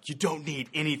know, like, you don't need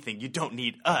anything. You don't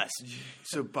need us.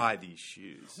 So buy these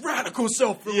shoes. Radical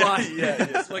self-reliance.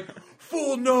 It's like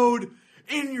full node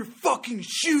in your fucking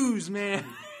shoes, man.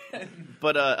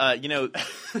 But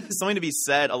something to be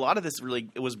said. A lot of this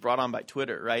it was brought on by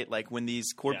Twitter, right? Like when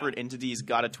these corporate entities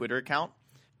got a Twitter account,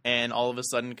 and all of a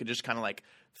sudden could just kind of like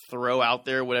throw out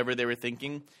there whatever they were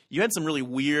thinking. You had some really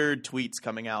weird tweets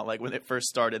coming out, like when it first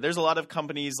started. There's a lot of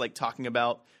companies like talking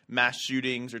about mass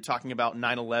shootings or talking about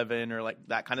 9/11 or like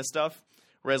that kind of stuff.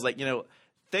 Whereas like, you know,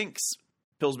 thanks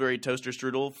Pillsbury Toaster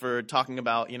Strudel for talking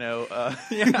about,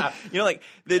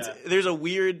 there's a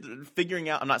weird figuring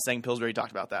out. I'm not saying Pillsbury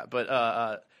talked about that,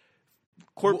 but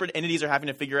corporate entities are having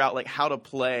to figure out like how to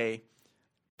play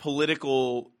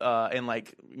political and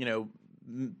like, you know,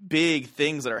 big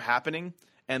things that are happening.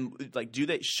 And like,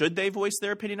 should they voice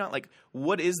their opinion on? Like,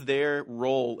 what is their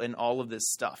role in all of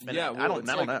this stuff? And I don't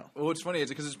know. Well, what's funny is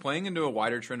because it's playing into a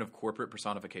wider trend of corporate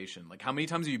personification. Like, how many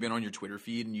times have you been on your Twitter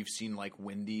feed and you've seen like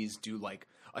Wendy's do like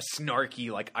a snarky,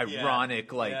 like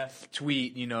ironic,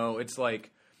 tweet? You know, it's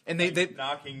like, and they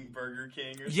knocking Burger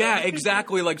King. Or yeah, something.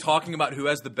 exactly. Like talking about who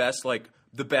has the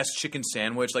best chicken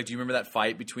sandwich. Like, do you remember that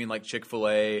fight between like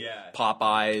Chick-fil-A,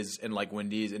 Popeyes, and like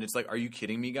Wendy's? And it's like, are you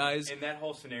kidding me, guys? And that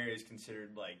whole scenario is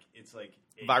considered like it's like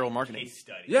a viral marketing case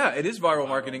study. Yeah, it is viral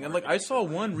marketing. And like, I saw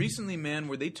one recently, man,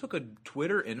 where they took a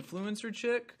Twitter influencer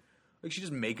chick. Like, she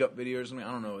does makeup videos. I mean,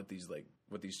 I don't know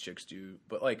what these chicks do,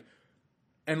 but like,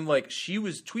 and like, she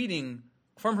was tweeting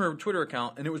from her Twitter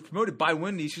account, and it was promoted by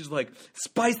Wendy's. She's like,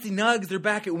 "Spicy nugs, they're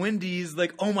back at Wendy's."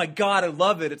 Like, oh my god, I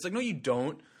love it. It's like, no, you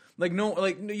don't. Like, no,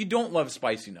 you don't love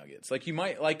spicy nuggets. Like, you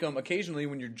might like them occasionally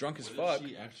when you're drunk as fuck.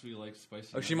 She actually likes spicy.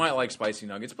 Oh, she might like spicy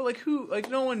nuggets, but like, who? Like,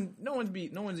 no one's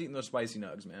eating those spicy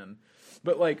nugs, man.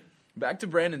 But like, back to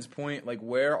Brandon's point, like,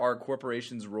 where are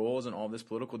corporations' roles in all this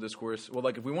political discourse? Well,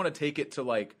 like, if we want to take it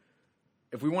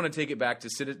back to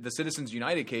the Citizens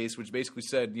United case, which basically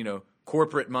said, you know,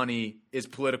 corporate money is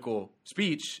political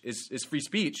speech, is free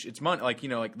speech, it's money, like, you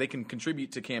know, like they can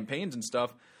contribute to campaigns and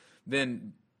stuff,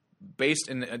 then based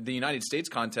in the United States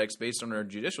context, based on our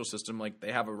judicial system, like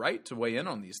they have a right to weigh in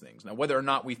on these things. Now, whether or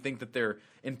not we think that their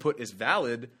input is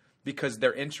valid because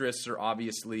their interests are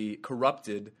obviously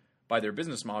corrupted by their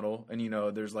business model, and, you know,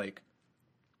 there's like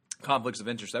conflicts of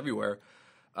interest everywhere,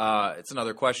 it's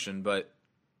another question, but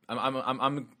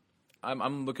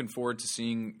I'm looking forward to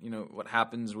seeing, you know, what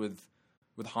happens with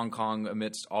Hong Kong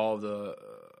amidst all the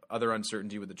other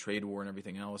uncertainty with the trade war and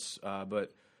everything else.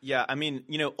 But yeah, I mean,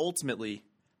 you know, ultimately,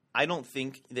 I don't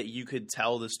think that you could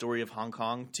tell the story of Hong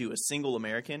Kong to a single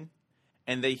American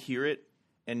and they hear it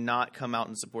and not come out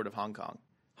in support of Hong Kong.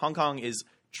 Hong Kong is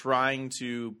trying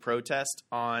to protest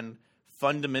on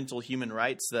fundamental human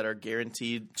rights that are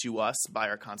guaranteed to us by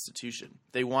our Constitution.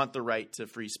 They want the right to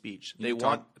free speech. They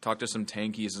want talk to some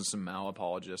tankies and some Mao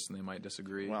apologists, and they might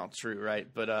disagree. Well, true, right?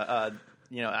 But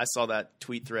you know, I saw that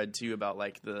tweet thread too about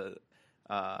like the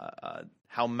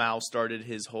how Mao started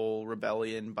his whole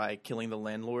rebellion by killing the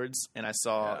landlords, and I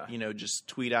saw you know, just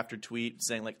tweet after tweet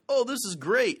saying like, "Oh, this is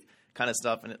great," kind of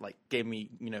stuff, and it like gave me,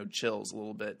 you know, chills a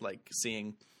little bit, like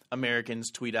seeing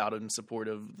Americans tweet out in support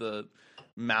of the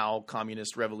Mao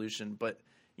communist revolution. But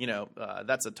you know,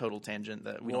 that's a total tangent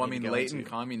that we don't need to go latent into.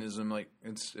 communism, like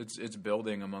it's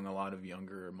building among a lot of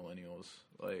younger millennials.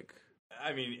 Like,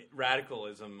 I mean,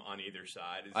 radicalism on either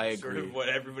side is I sort agree. of what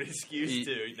everybody's used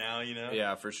to now, you know?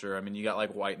 Yeah, for sure. I mean, you got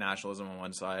like white nationalism on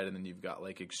one side, and then you've got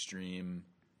like extreme,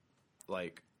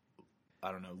 like,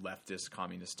 I don't know, leftist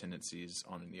communist tendencies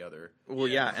on the other. Well,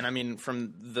 yeah, and I mean,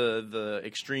 from the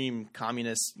extreme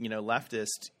communist, you know,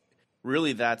 leftist,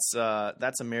 really that's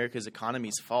America's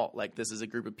economy's fault. Like, this is a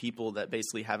group of people that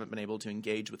basically haven't been able to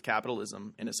engage with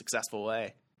capitalism in a successful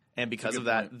way, and because of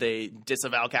that, they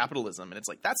disavow capitalism. And it's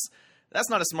like that's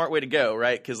not a smart way to go,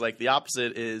 right? Because like the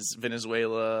opposite is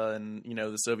Venezuela and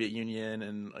the Soviet Union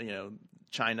and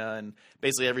China, and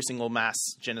basically every single mass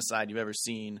genocide you've ever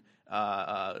seen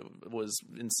was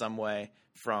in some way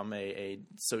from a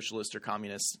socialist or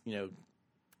communist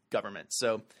government.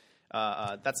 So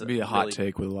that's Be a hot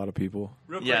take with a lot of people.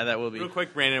 That will be. Real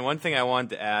quick, Brandon, one thing I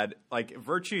wanted to add, like,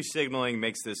 virtue signaling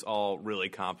makes this all really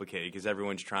complicated because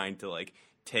everyone's trying to, like,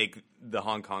 take the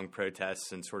Hong Kong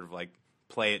protests and sort of, like,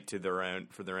 play it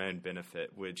for their own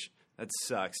benefit, which that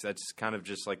sucks. That's kind of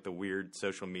just, like, the weird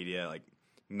social media, like,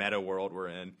 meta world we're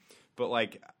in. But,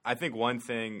 like, I think one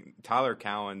thing, Tyler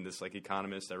Cowen, this, like,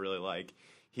 economist I really like,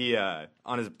 he,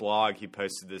 on his blog, he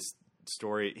posted this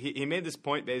story. He made this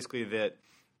point, basically, that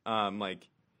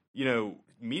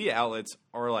media outlets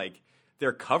are like,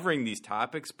 they're covering these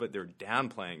topics, but they're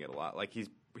downplaying it a lot. Like, he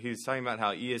was talking about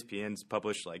how ESPN's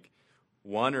published like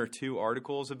 1 or 2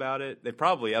 articles about it. They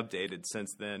probably updated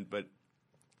since then, but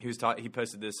he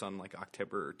posted this on like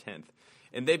October 10th,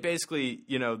 and they basically,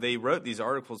 they wrote these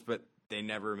articles, but they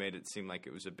never made it seem like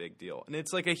it was a big deal, and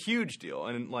it's like a huge deal,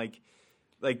 and like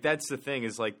that's the thing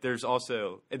is like there's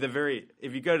also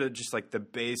if you go to just like the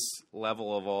base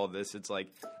level of all of this, it's like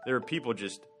there are people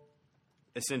just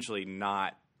essentially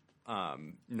not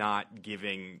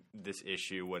giving this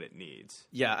issue what it needs.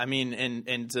 Yeah, I mean,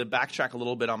 and to backtrack a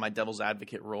little bit on my devil's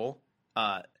advocate role,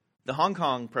 the Hong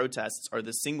Kong protests are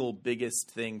the single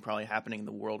biggest thing probably happening in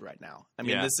the world right now. I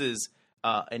mean, This is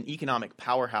an economic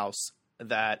powerhouse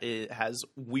that has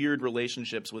weird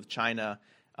relationships with China,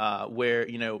 where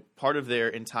part of their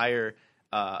entire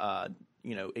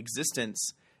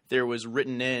existence, there was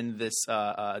written in this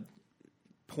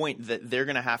point that they're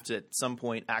going to have to at some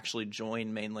point actually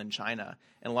join mainland China.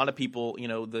 And a lot of people,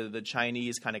 the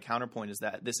Chinese kind of counterpoint is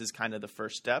that this is kind of the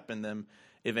first step in them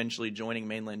eventually joining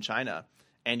mainland China.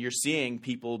 And you're seeing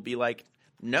people be like,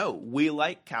 no, we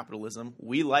like capitalism.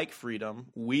 We like freedom.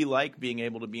 We like being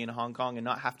able to be in Hong Kong and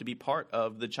not have to be part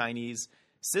of the Chinese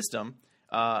system.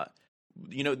 We're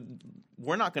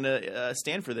not going to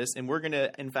stand for this, and we're going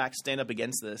to, in fact, stand up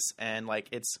against this. And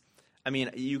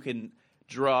you can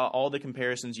draw all the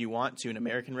comparisons you want to an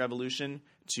American Revolution,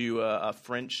 to a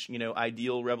French,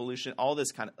 ideal revolution, all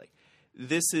this kind of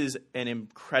this is an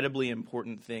incredibly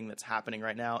important thing that's happening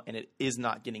right now, and it is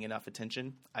not getting enough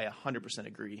attention. I 100%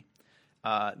 agree.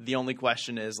 The only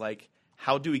question is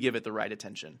how do we give it the right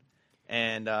attention?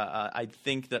 And I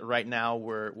think that right now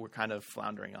we're kind of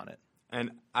floundering on it.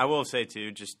 And I will say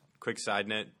too, just quick side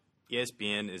note,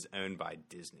 ESPN is owned by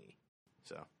Disney,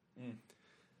 so.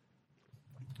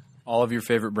 All of your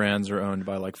favorite brands are owned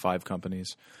by like 5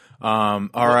 companies. All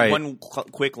right. One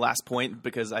quick last point,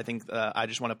 because I think I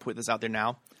just want to put this out there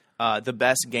now. The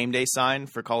best game day sign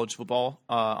for college football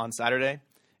on Saturday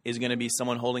is going to be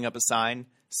someone holding up a sign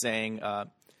saying,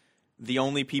 the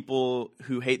only people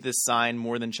who hate this sign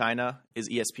more than China is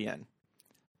ESPN.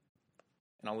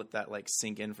 And I'll let that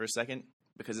sink in for a second,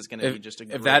 because it's going to be just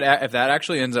if that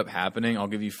actually ends up happening, I'll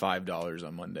give you $5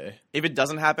 on Monday. If it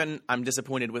doesn't happen, I'm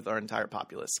disappointed with our entire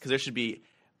populace, because there should be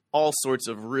all sorts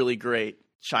of really great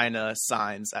China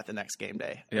signs at the next game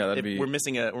day. Yeah, we're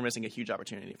missing a huge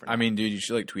opportunity for now. I mean, dude, you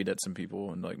should tweet at some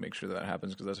people and make sure that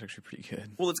happens, because that's actually pretty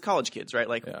good. Well, it's college kids, right?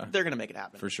 They're going to make it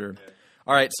happen for sure. Yeah.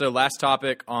 All right, so last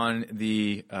topic on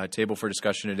the table for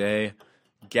discussion today: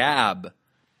 Gab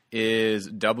is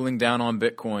doubling down on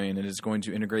Bitcoin and is going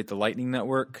to integrate the Lightning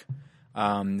Network.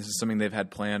 This is something they've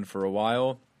had planned for a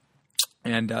while.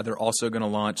 And they're also going to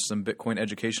launch some Bitcoin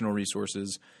educational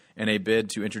resources in a bid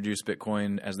to introduce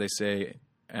Bitcoin, as they say,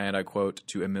 and I quote,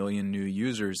 to 1 million new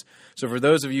users. So for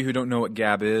those of you who don't know what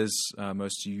Gab is,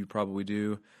 most of you probably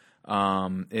do,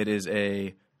 it is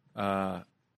a, I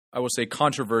will say,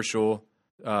 controversial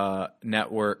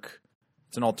network.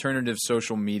 It's an alternative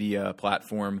social media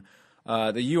platform.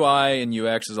 The UI and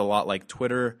UX is a lot like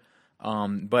Twitter,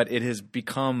 but it has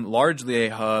become largely a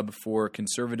hub for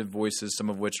conservative voices, some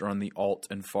of which are on the alt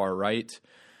and far right.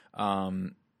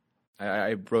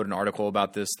 I wrote an article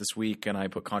about this week, and I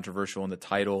put controversial in the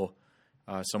title.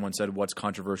 Someone said, what's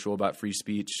controversial about free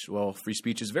speech? Well, free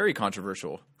speech is very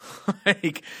controversial.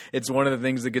 It's one of the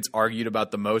things that gets argued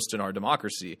about the most in our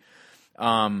democracy.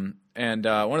 And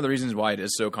one of the reasons why it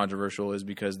is so controversial is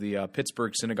because the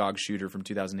Pittsburgh synagogue shooter from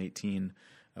 2018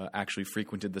 actually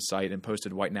frequented the site and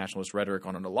posted white nationalist rhetoric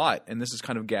on it a lot. And this is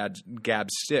kind of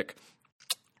Gab's stick.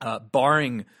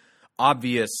 Barring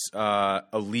obvious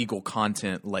illegal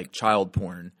content like child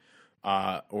porn,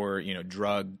 or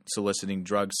soliciting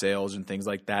drug sales and things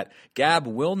like that, Gab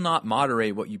will not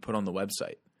moderate what you put on the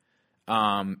website.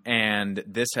 And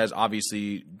this has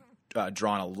obviously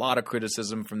drawn a lot of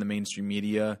criticism from the mainstream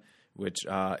media, which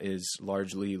is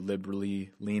largely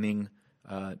liberally leaning.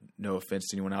 No offense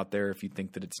to anyone out there. If you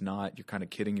think that it's not, you're kind of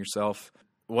kidding yourself.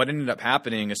 What ended up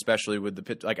happening, especially with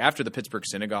after the Pittsburgh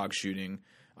synagogue shooting,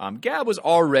 Gab was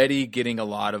already getting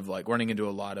running into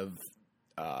a lot of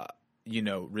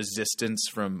resistance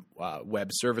from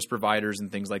web service providers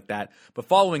and things like that. But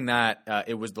following that,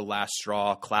 it was the last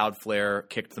straw. Cloudflare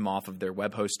kicked them off of their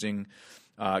web hosting.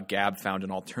 Gab found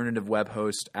an alternative web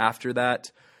host after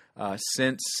that.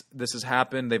 Since this has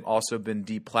happened, they've also been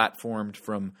deplatformed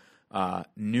from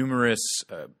numerous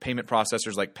payment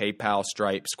processors like PayPal,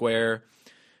 Stripe, Square,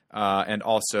 and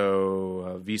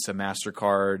also Visa,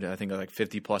 MasterCard. I think like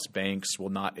 50-plus banks will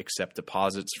not accept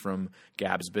deposits from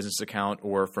Gab's business account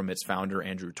or from its founder,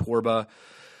 Andrew Torba.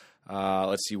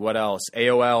 Let's see, what else?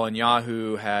 AOL and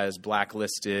Yahoo has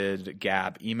blacklisted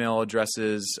Gab email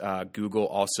addresses. Google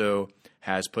also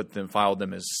has filed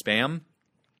them as spam.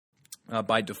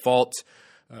 By default,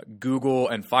 Google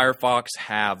and Firefox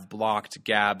have blocked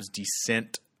Gab's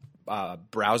Descent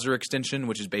browser extension,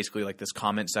 which is basically like this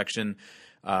comment section.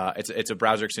 It's a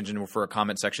browser extension for a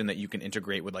comment section that you can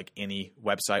integrate with like any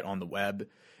website on the web,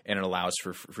 and it allows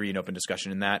for free and open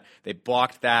discussion in that. They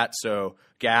blocked that, so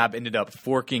Gab ended up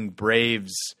forking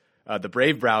the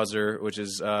Brave browser, which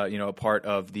is a part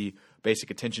of the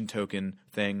basic attention token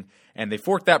thing, and they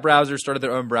forked that browser, started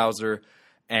their own browser.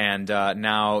 And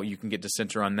now you can get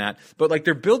Dissenter on that. But like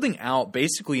they're building out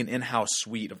basically an in-house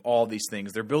suite of all these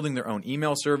things. They're building their own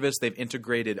email service. They've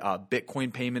integrated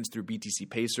Bitcoin payments through BTC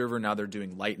Pay Server. Now they're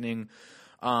doing Lightning.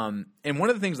 And one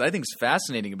of the things that I think is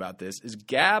fascinating about this is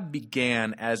Gab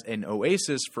began as an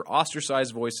oasis for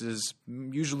ostracized voices,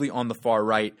 usually on the far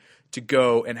right, to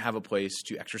go and have a place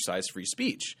to exercise free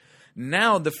speech.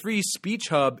 Now the free speech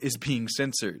hub is being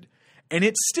censored. And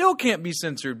it still can't be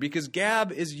censored because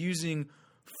Gab is using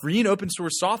free and open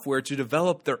source software to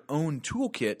develop their own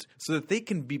toolkit so that they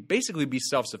can basically be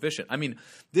self-sufficient. I mean,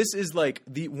 this is like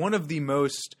one of the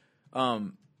most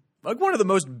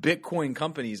Bitcoin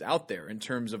companies out there in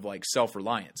terms of like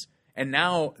self-reliance. And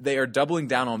now they are doubling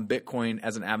down on Bitcoin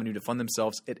as an avenue to fund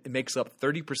themselves. It makes up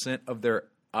 30% of their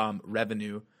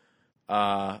revenue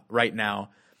right now.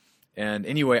 And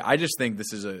anyway, I just think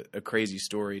this is a crazy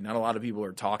story. Not a lot of people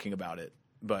are talking about it,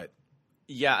 but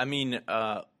yeah, I mean,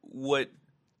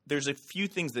 there's a few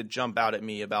things that jump out at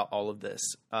me about all of this.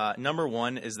 Number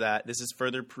one is that this is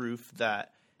further proof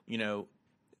that,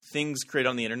 things created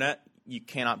on the internet, you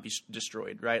cannot be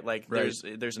destroyed, right? Like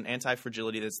there's an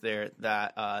anti-fragility that's there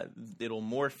that it'll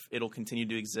morph, it'll continue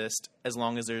to exist as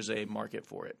long as there's a market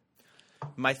for it.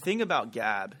 My thing about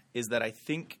Gab is that I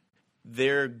think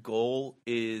their goal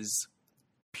is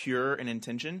pure in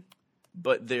intention,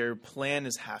 but their plan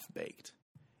is half-baked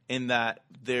in that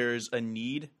there's a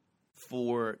need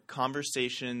for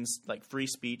conversations like free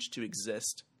speech to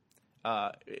exist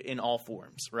in all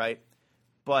forms, right?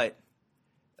 But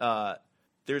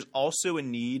there's also a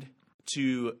need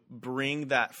to bring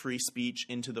that free speech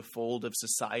into the fold of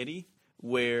society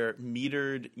where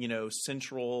metered,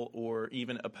 central or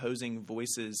even opposing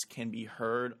voices can be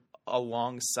heard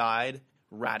alongside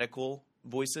radical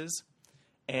voices.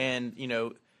 And,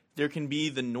 there can be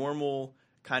the normal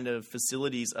kind of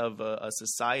facilities of a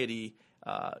society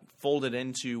folded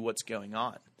into what's going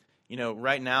on.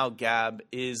 Right now, Gab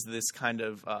is this kind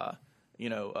of,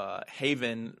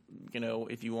 haven,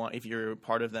 if you're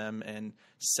part of them, and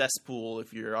cesspool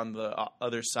if you're on the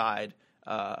other side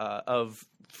of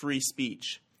free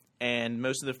speech. And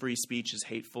most of the free speech is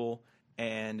hateful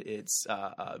and it's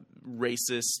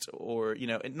racist, or,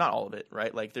 not all of it,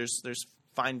 right? Like there's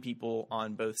fine people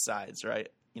on both sides, right?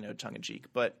 Tongue in cheek.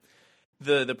 But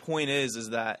the point is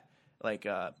that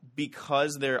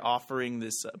because they're offering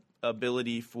this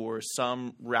ability for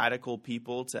some radical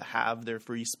people to have their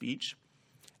free speech,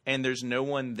 and there's no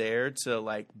one there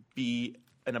to be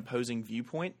an opposing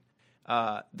viewpoint,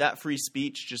 that free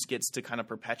speech just gets to kind of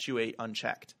perpetuate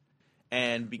unchecked.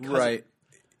 And because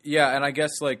yeah, and I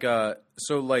guess kind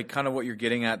of what you're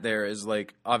getting at there is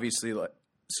obviously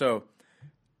so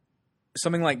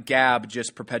something like Gab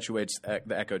just perpetuates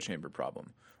the echo chamber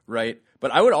problem, right?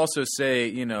 But I would also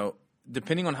say,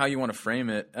 depending on how you want to frame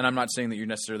it, and I'm not saying that you're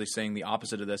necessarily saying the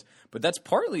opposite of this, but that's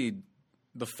partly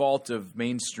the fault of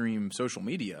mainstream social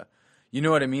media. You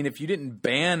know what I mean? If you didn't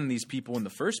ban these people in the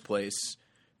first place,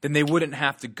 then they wouldn't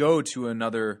have to go to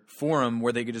another forum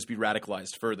where they could just be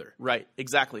radicalized further. Right,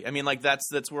 exactly. I mean,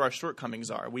 that's where our shortcomings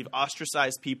are. We've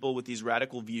ostracized people with these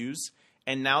radical views,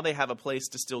 and now they have a place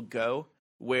to still go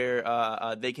where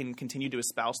they can continue to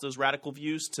espouse those radical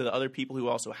views to the other people who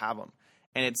also have them.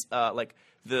 And it's like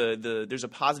there's a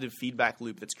positive feedback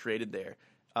loop that's created there,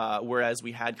 whereas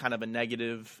we had kind of a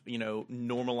negative,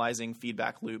 normalizing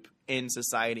feedback loop in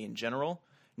society in general.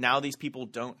 Now these people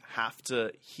don't have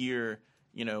to hear,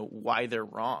 why they're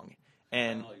wrong.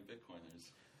 And Like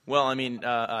Bitcoiners. well, I mean,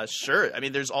 sure. I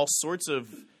mean, there's all sorts of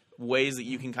ways that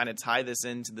you can kind of tie this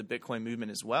into the Bitcoin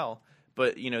movement as well.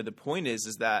 But, the point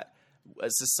is that a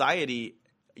society,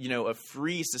 a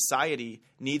free society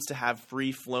needs to have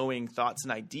free flowing thoughts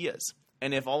and ideas.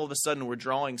 And if all of a sudden we're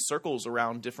drawing circles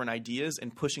around different ideas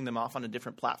and pushing them off onto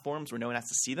different platforms where no one has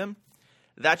to see them,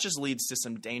 that just leads to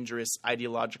some dangerous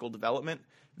ideological development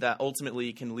that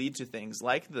ultimately can lead to things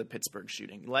like the Pittsburgh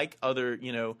shooting, like other,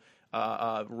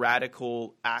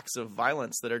 radical acts of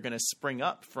violence that are going to spring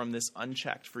up from this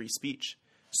unchecked free speech.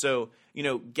 So,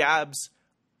 Gab's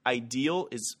ideal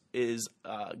is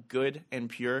good and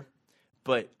pure,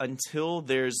 but until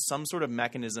there's some sort of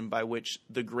mechanism by which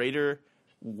the greater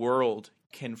world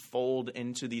can fold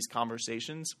into these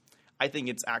conversations, I think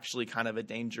it's actually kind of a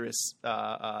dangerous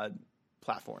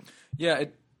platform. Yeah,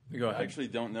 go I ahead. actually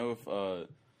don't know if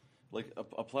like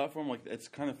a platform like it's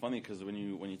kind of funny because when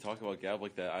you talk about Gab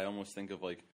like that, I almost think of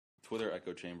like Twitter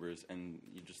echo chambers, and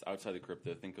you just outside of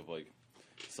crypto think of like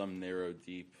some narrow,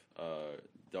 deep,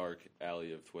 dark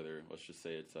alley of Twitter. Let's just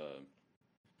say it's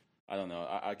I don't know.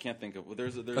 I can't think of.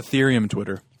 There's Ethereum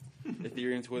Twitter,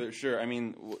 Ethereum Twitter. Sure. I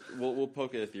mean, we'll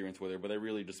poke at Ethereum Twitter, but I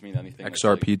really just mean anything. that's,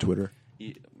 XRP Twitter.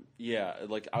 Yeah,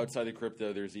 like outside of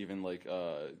crypto, there's even like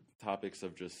topics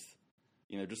of just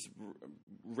just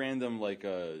random like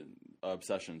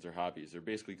obsessions or hobbies. They're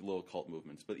basically little cult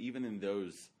movements. But even in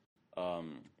those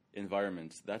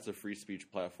environments, that's a free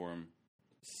speech platform,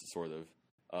 sort of.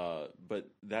 But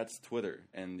that's Twitter,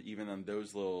 and even on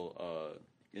those little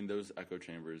in those echo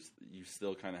chambers, you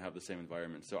still kind of have the same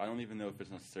environment. So I don't even know if it's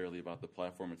necessarily about the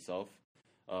platform itself,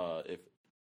 if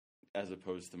as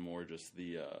opposed to more just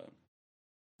the.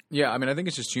 Yeah, I mean, I think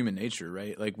it's just human nature,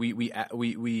 right? Like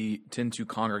we tend to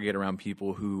congregate around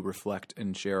people who reflect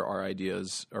and share our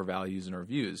ideas, our values, and our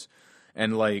views.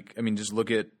 And just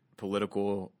look at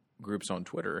political groups on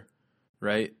Twitter,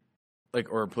 right?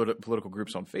 Or political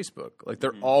groups on Facebook. Like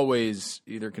they're always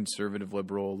either conservative,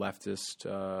 liberal, leftist,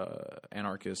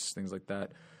 anarchists, things like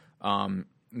that. And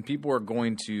people are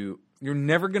going to. You're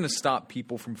never going to stop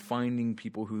people from finding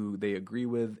people who they agree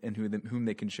with and whom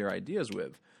they can share ideas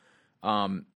with.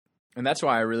 And that's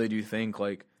why I really do think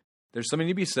there's something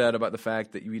to be said about the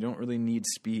fact that we don't really need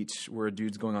speech where a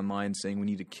dude's going online saying we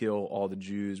need to kill all the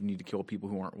Jews, we need to kill people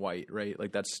who aren't white, right?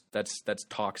 Like that's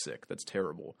toxic, that's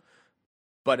terrible.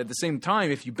 But at the same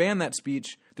time, if you ban that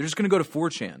speech, they're just going to go to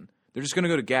 4chan, they're just going to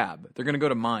go to Gab, they're going to go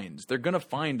to Minds, they're going to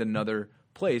find another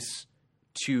place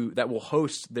that will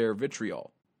host their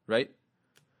vitriol, right?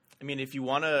 I mean, if you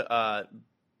want to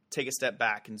take a step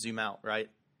back and zoom out, right?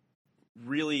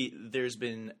 Really, there's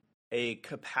been a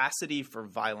capacity for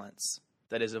violence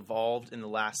that has evolved in the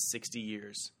last 60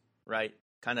 years, right?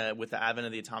 Kind of with the advent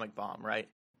of the atomic bomb, right?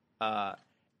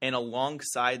 And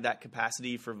alongside that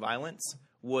capacity for violence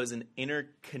was an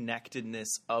interconnectedness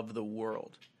of the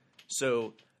world.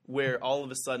 So where all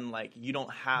of a sudden, you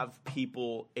don't have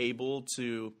people able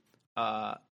to,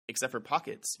 except for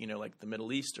pockets, like the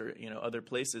Middle East or, other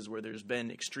places where there's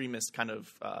been extremist kind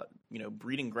of,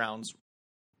 breeding grounds.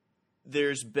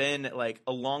 There's been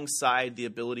alongside the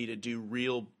ability to do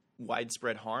real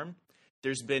widespread harm,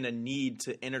 there's been a need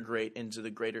to integrate into the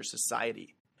greater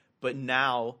society. But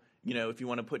now, if you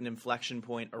want to put an inflection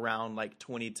point around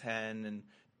 2010 and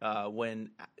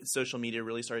when social media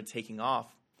really started taking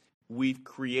off, we've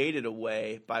created a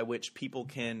way by which people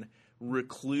can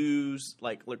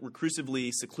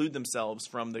recursively seclude themselves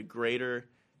from the greater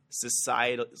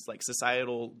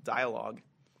societal dialogue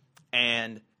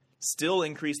and still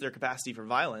increase their capacity for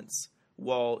violence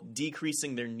while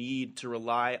decreasing their need to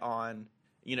rely on,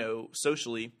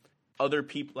 socially other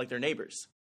people like their neighbors.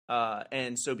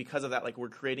 And so because of that, we're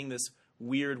creating this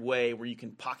weird way where you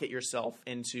can pocket yourself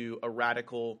into a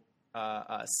radical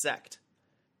sect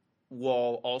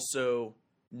while also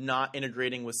not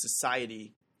integrating with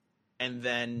society and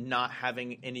then not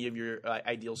having any of your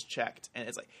ideals checked. And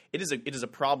it's it is a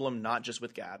problem not just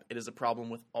with Gab. It is a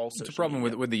problem with all social It's a problem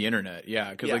media. with the internet,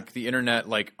 yeah. Because the internet,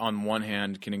 on one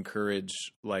hand, can encourage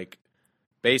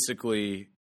basically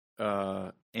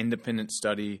independent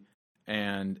study,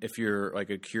 and if you're a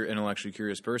intellectually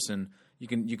curious person, you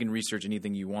can research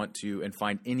anything you want to and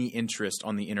find any interest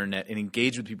on the internet and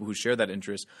engage with people who share that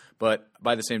interest. But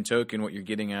by the same token, what you're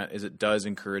getting at is it does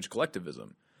encourage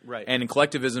collectivism. Right. And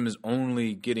collectivism is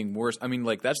only getting worse. I mean,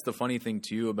 like, that's the funny thing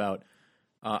too about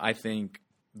I think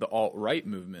the alt-right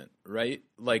movement, right?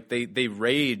 Like they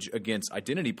rage against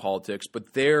identity politics,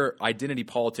 but their identity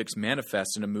politics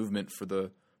manifests in a movement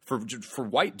for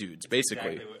white dudes,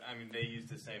 basically. Exactly. I mean, they use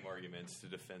the same arguments to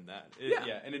defend that.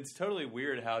 Yeah. And it's totally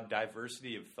weird how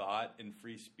diversity of thought and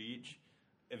free speech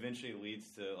eventually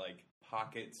leads to like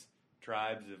pockets,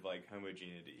 tribes of like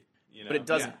homogeneity. You know? But it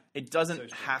doesn't. Yeah. It doesn't So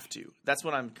strange. have to. That's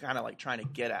what I'm kind of like trying to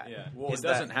get at. Yeah. Well, is it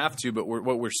doesn't that- have to, but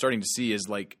what we're starting to see is,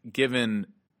 like, given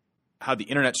how the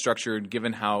internet's structured,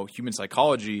 given how innate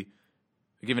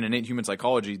human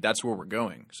psychology, that's where we're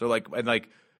going. So, like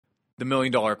the $1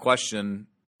 million question,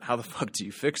 how the fuck do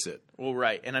you fix it? Well,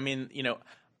 right. And I mean,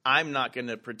 I'm not going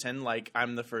to pretend like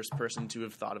I'm the first person to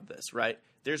have thought of this, right?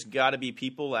 There's got to be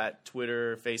people at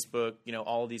Twitter, Facebook,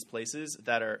 all of these places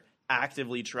that are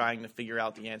actively trying to figure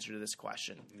out the answer to this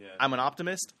question. Yeah. I'm an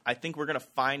optimist. I think we're going to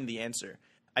find the answer.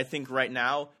 I think right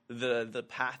now the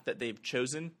path that they've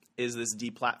chosen is this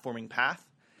deplatforming path,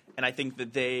 and I think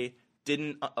that they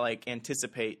didn't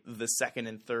anticipate the second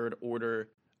and third order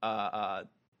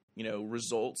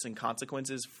results and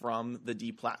consequences from the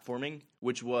deplatforming,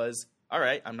 which was, all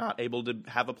right, I'm not able to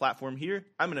have a platform here.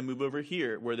 I'm going to move over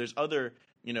here where there's other,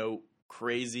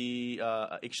 crazy,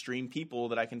 extreme people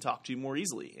that I can talk to more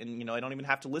easily. And, I don't even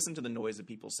have to listen to the noise of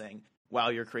people saying, wow,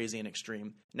 you're crazy and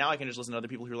extreme. Now I can just listen to other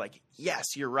people who are like,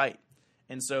 yes, you're right.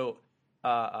 And so,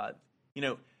 I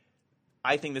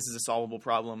think this is a solvable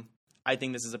problem. I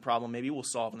think this is a problem maybe we'll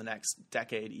solve in the next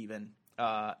decade even,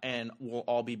 and we'll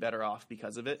all be better off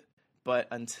because of it. But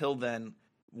until then,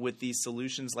 with these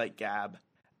solutions like Gab,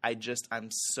 I'm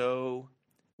so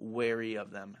wary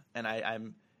of them, and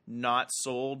I'm not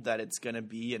sold that it's going to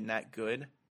be a net good.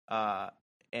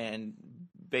 And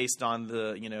based on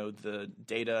the the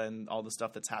data and all the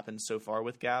stuff that's happened so far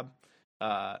with Gab,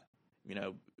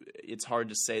 it's hard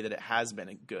to say that it has been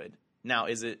a good. Now,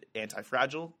 is it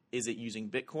anti-fragile? Is it using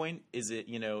Bitcoin? Is it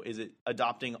is it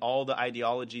adopting all the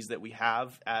ideologies that we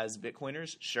have as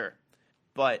Bitcoiners? Sure,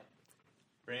 but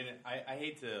Brandon, I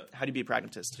hate to how do you be a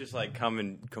pragmatist? just like come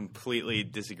and completely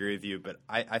disagree with you, but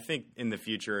I think in the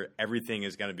future everything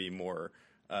is going to be more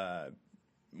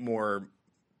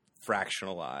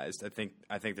fractionalized. I think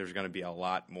there's going to be a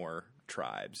lot more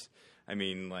tribes. I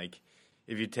mean, like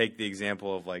if you take the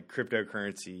example of like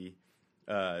cryptocurrency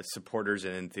supporters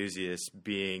and enthusiasts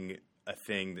being a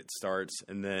thing that starts,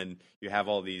 and then you have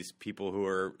all these people who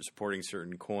are supporting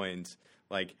certain coins.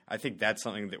 Like, I think that's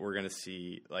something that we're going to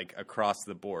see like across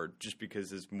the board, just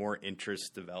because as more interests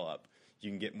develop, you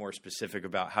can get more specific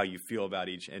about how you feel about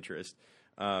each interest.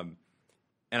 And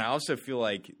I also feel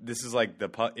like this is like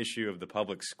the issue of the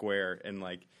public square, and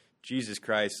like Jesus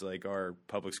Christ, like our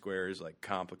public square is like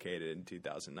complicated in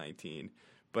 2019.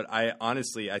 But I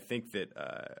think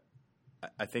that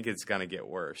I think it's going to get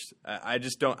worse. I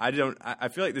feel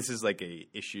like this is like a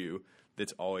issue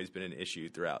that's always been an issue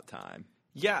throughout time.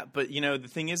 Yeah, but the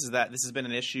thing is that this has been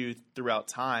an issue throughout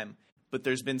time, but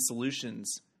there's been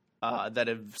solutions that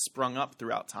have sprung up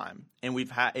throughout time, and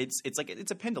we've had it's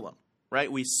a pendulum,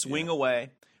 right? We swing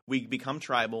away, we become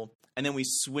tribal, and then we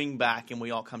swing back, and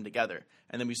we all come together,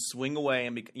 and then we swing away,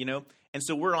 and and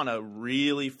so we're on a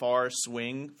really far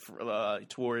swing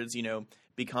towards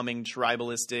becoming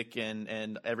tribalistic,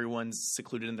 and everyone's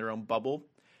secluded in their own bubble,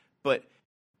 but.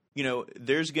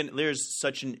 There's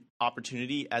such an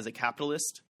opportunity as a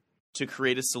capitalist to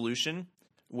create a solution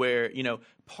where,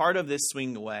 part of this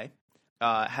swinging away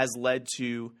has led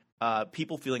to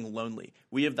people feeling lonely.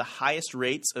 We have the highest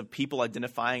rates of people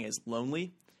identifying as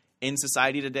lonely in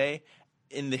society today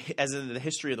as in the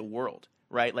history of the world,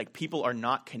 right? Like people are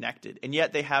not connected, and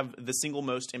yet they have the single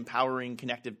most empowering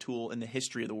connective tool in the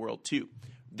history of the world too.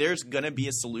 There's going to be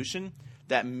a solution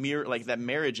that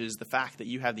marriages the fact that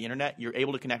you have the internet, you're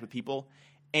able to connect with people,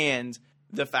 and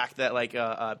the fact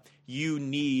that you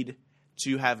need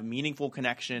to have meaningful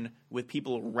connection with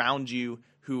people around you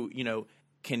who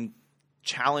can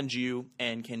challenge you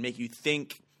and can make you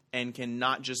think and can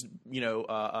not just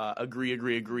agree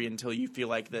until you feel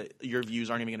like that your views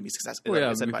aren't even going to be successful. Well,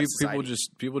 yeah,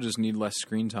 people just need less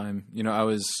screen time.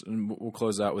 We'll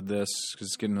close out with this because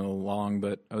it's getting a little long,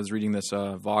 but I was reading this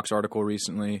Vox article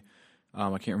recently.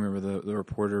 I can't remember the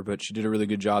reporter, but she did a really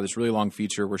good job. This really long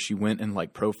feature where she went and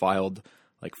profiled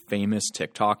famous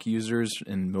TikTok users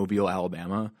in Mobile,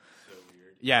 Alabama. So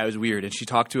weird. Yeah, it was weird. And she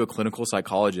talked to a clinical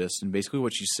psychologist, and basically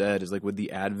what she said is with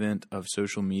the advent of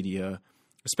social media,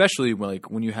 especially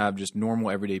when you have just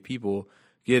normal everyday people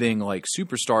getting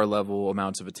superstar level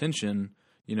amounts of attention,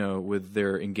 with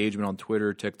their engagement on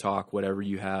Twitter, TikTok, whatever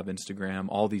you have, Instagram,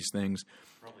 all these things.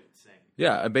 Probably insane.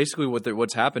 Yeah, basically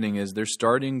what's happening is they're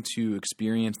starting to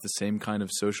experience the same kind of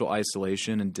social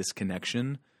isolation and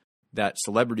disconnection that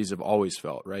celebrities have always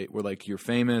felt, right? Where like you're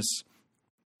famous,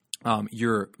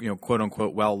 you're, quote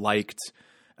unquote well liked,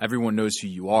 everyone knows who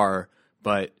you are,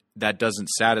 but that doesn't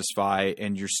satisfy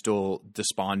and you're still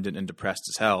despondent and depressed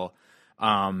as hell.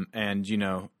 And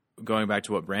going back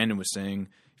to what Brandon was saying,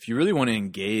 if you really want to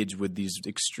engage with these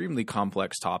extremely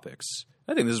complex topics,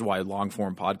 I think this is why long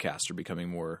form podcasts are becoming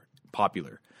more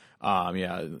popular.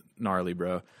 Gnarly,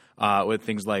 bro. With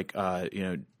things like,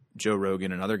 Joe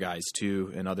Rogan and other guys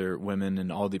too, and other women and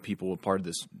all the people part of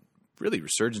this really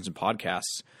resurgence in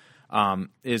podcasts,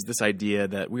 is this idea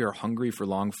that we are hungry for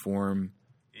long form,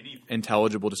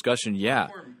 intelligible discussion. Yeah.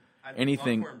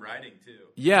 Anything. Long form writing too.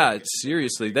 Yeah,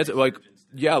 seriously. That's like,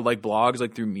 like blogs,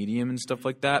 like through Medium and stuff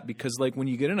like that. Because like when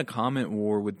you get in a comment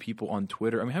war with people on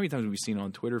Twitter, I mean, how many times have we seen it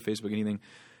on Twitter, Facebook, anything?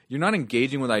 You're not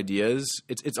engaging with ideas.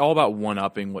 It's all about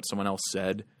one-upping what someone else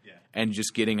said and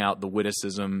just getting out the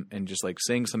witticism and just like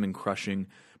saying something crushing.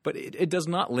 But it does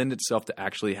not lend itself to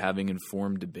actually having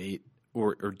informed debate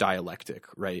or dialectic,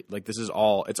 right? Like it's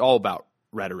all about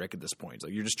rhetoric at this point. It's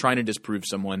like you're just trying to disprove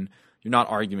someone. You're not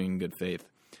arguing in good faith.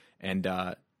 And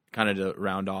kind of to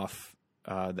round off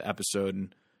the episode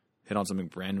and hit on something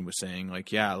Brandon was saying,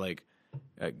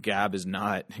 Gab is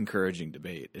not encouraging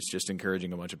debate. It's just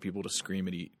encouraging a bunch of people to scream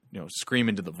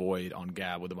into the void on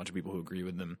Gab with a bunch of people who agree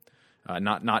with them.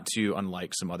 Not too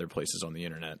unlike some other places on the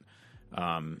internet.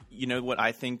 What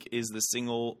I think is the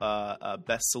single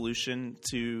best solution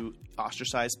to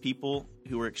ostracize people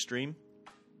who are extreme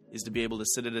is to be able to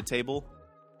sit at a table,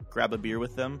 grab a beer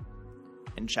with them,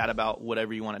 and chat about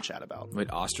whatever you want to chat about. Wait,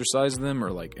 ostracize them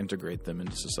or like integrate them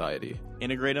into society?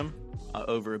 Integrate them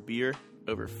over a beer,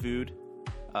 over food,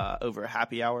 over a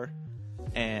happy hour,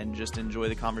 and just enjoy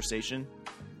the conversation.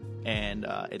 And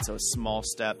it's a small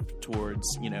step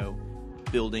towards,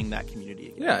 building that community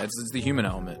again. Yeah, it's the human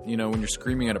element. When you're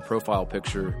screaming at a profile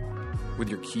picture with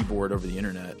your keyboard over the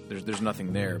internet, there's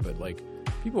nothing there. But like,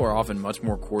 people are often much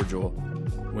more cordial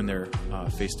when they're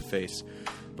face to face.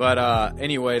 But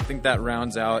anyway, I think that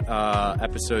rounds out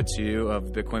episode 2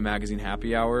 of Bitcoin Magazine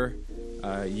Happy Hour.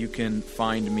 You can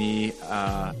find me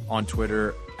on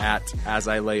Twitter at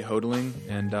AsILayHodling.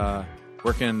 And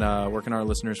where can our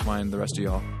listeners find the rest of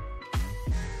y'all?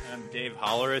 I'm Dave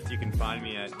Hollerith. You can find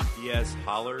me at DS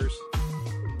Hollers.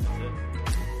 That's it.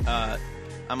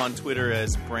 I'm on Twitter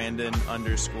as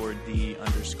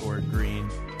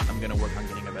Brandon_D_Green. I'm going to work on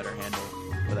getting a better handle,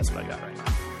 but that's what I got right now.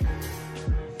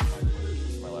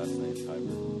 My last name's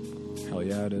Hyber. Hell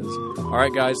yeah, it is. All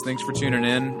right, guys, thanks for tuning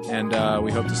in, and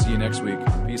we hope to see you next week.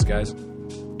 Peace, guys.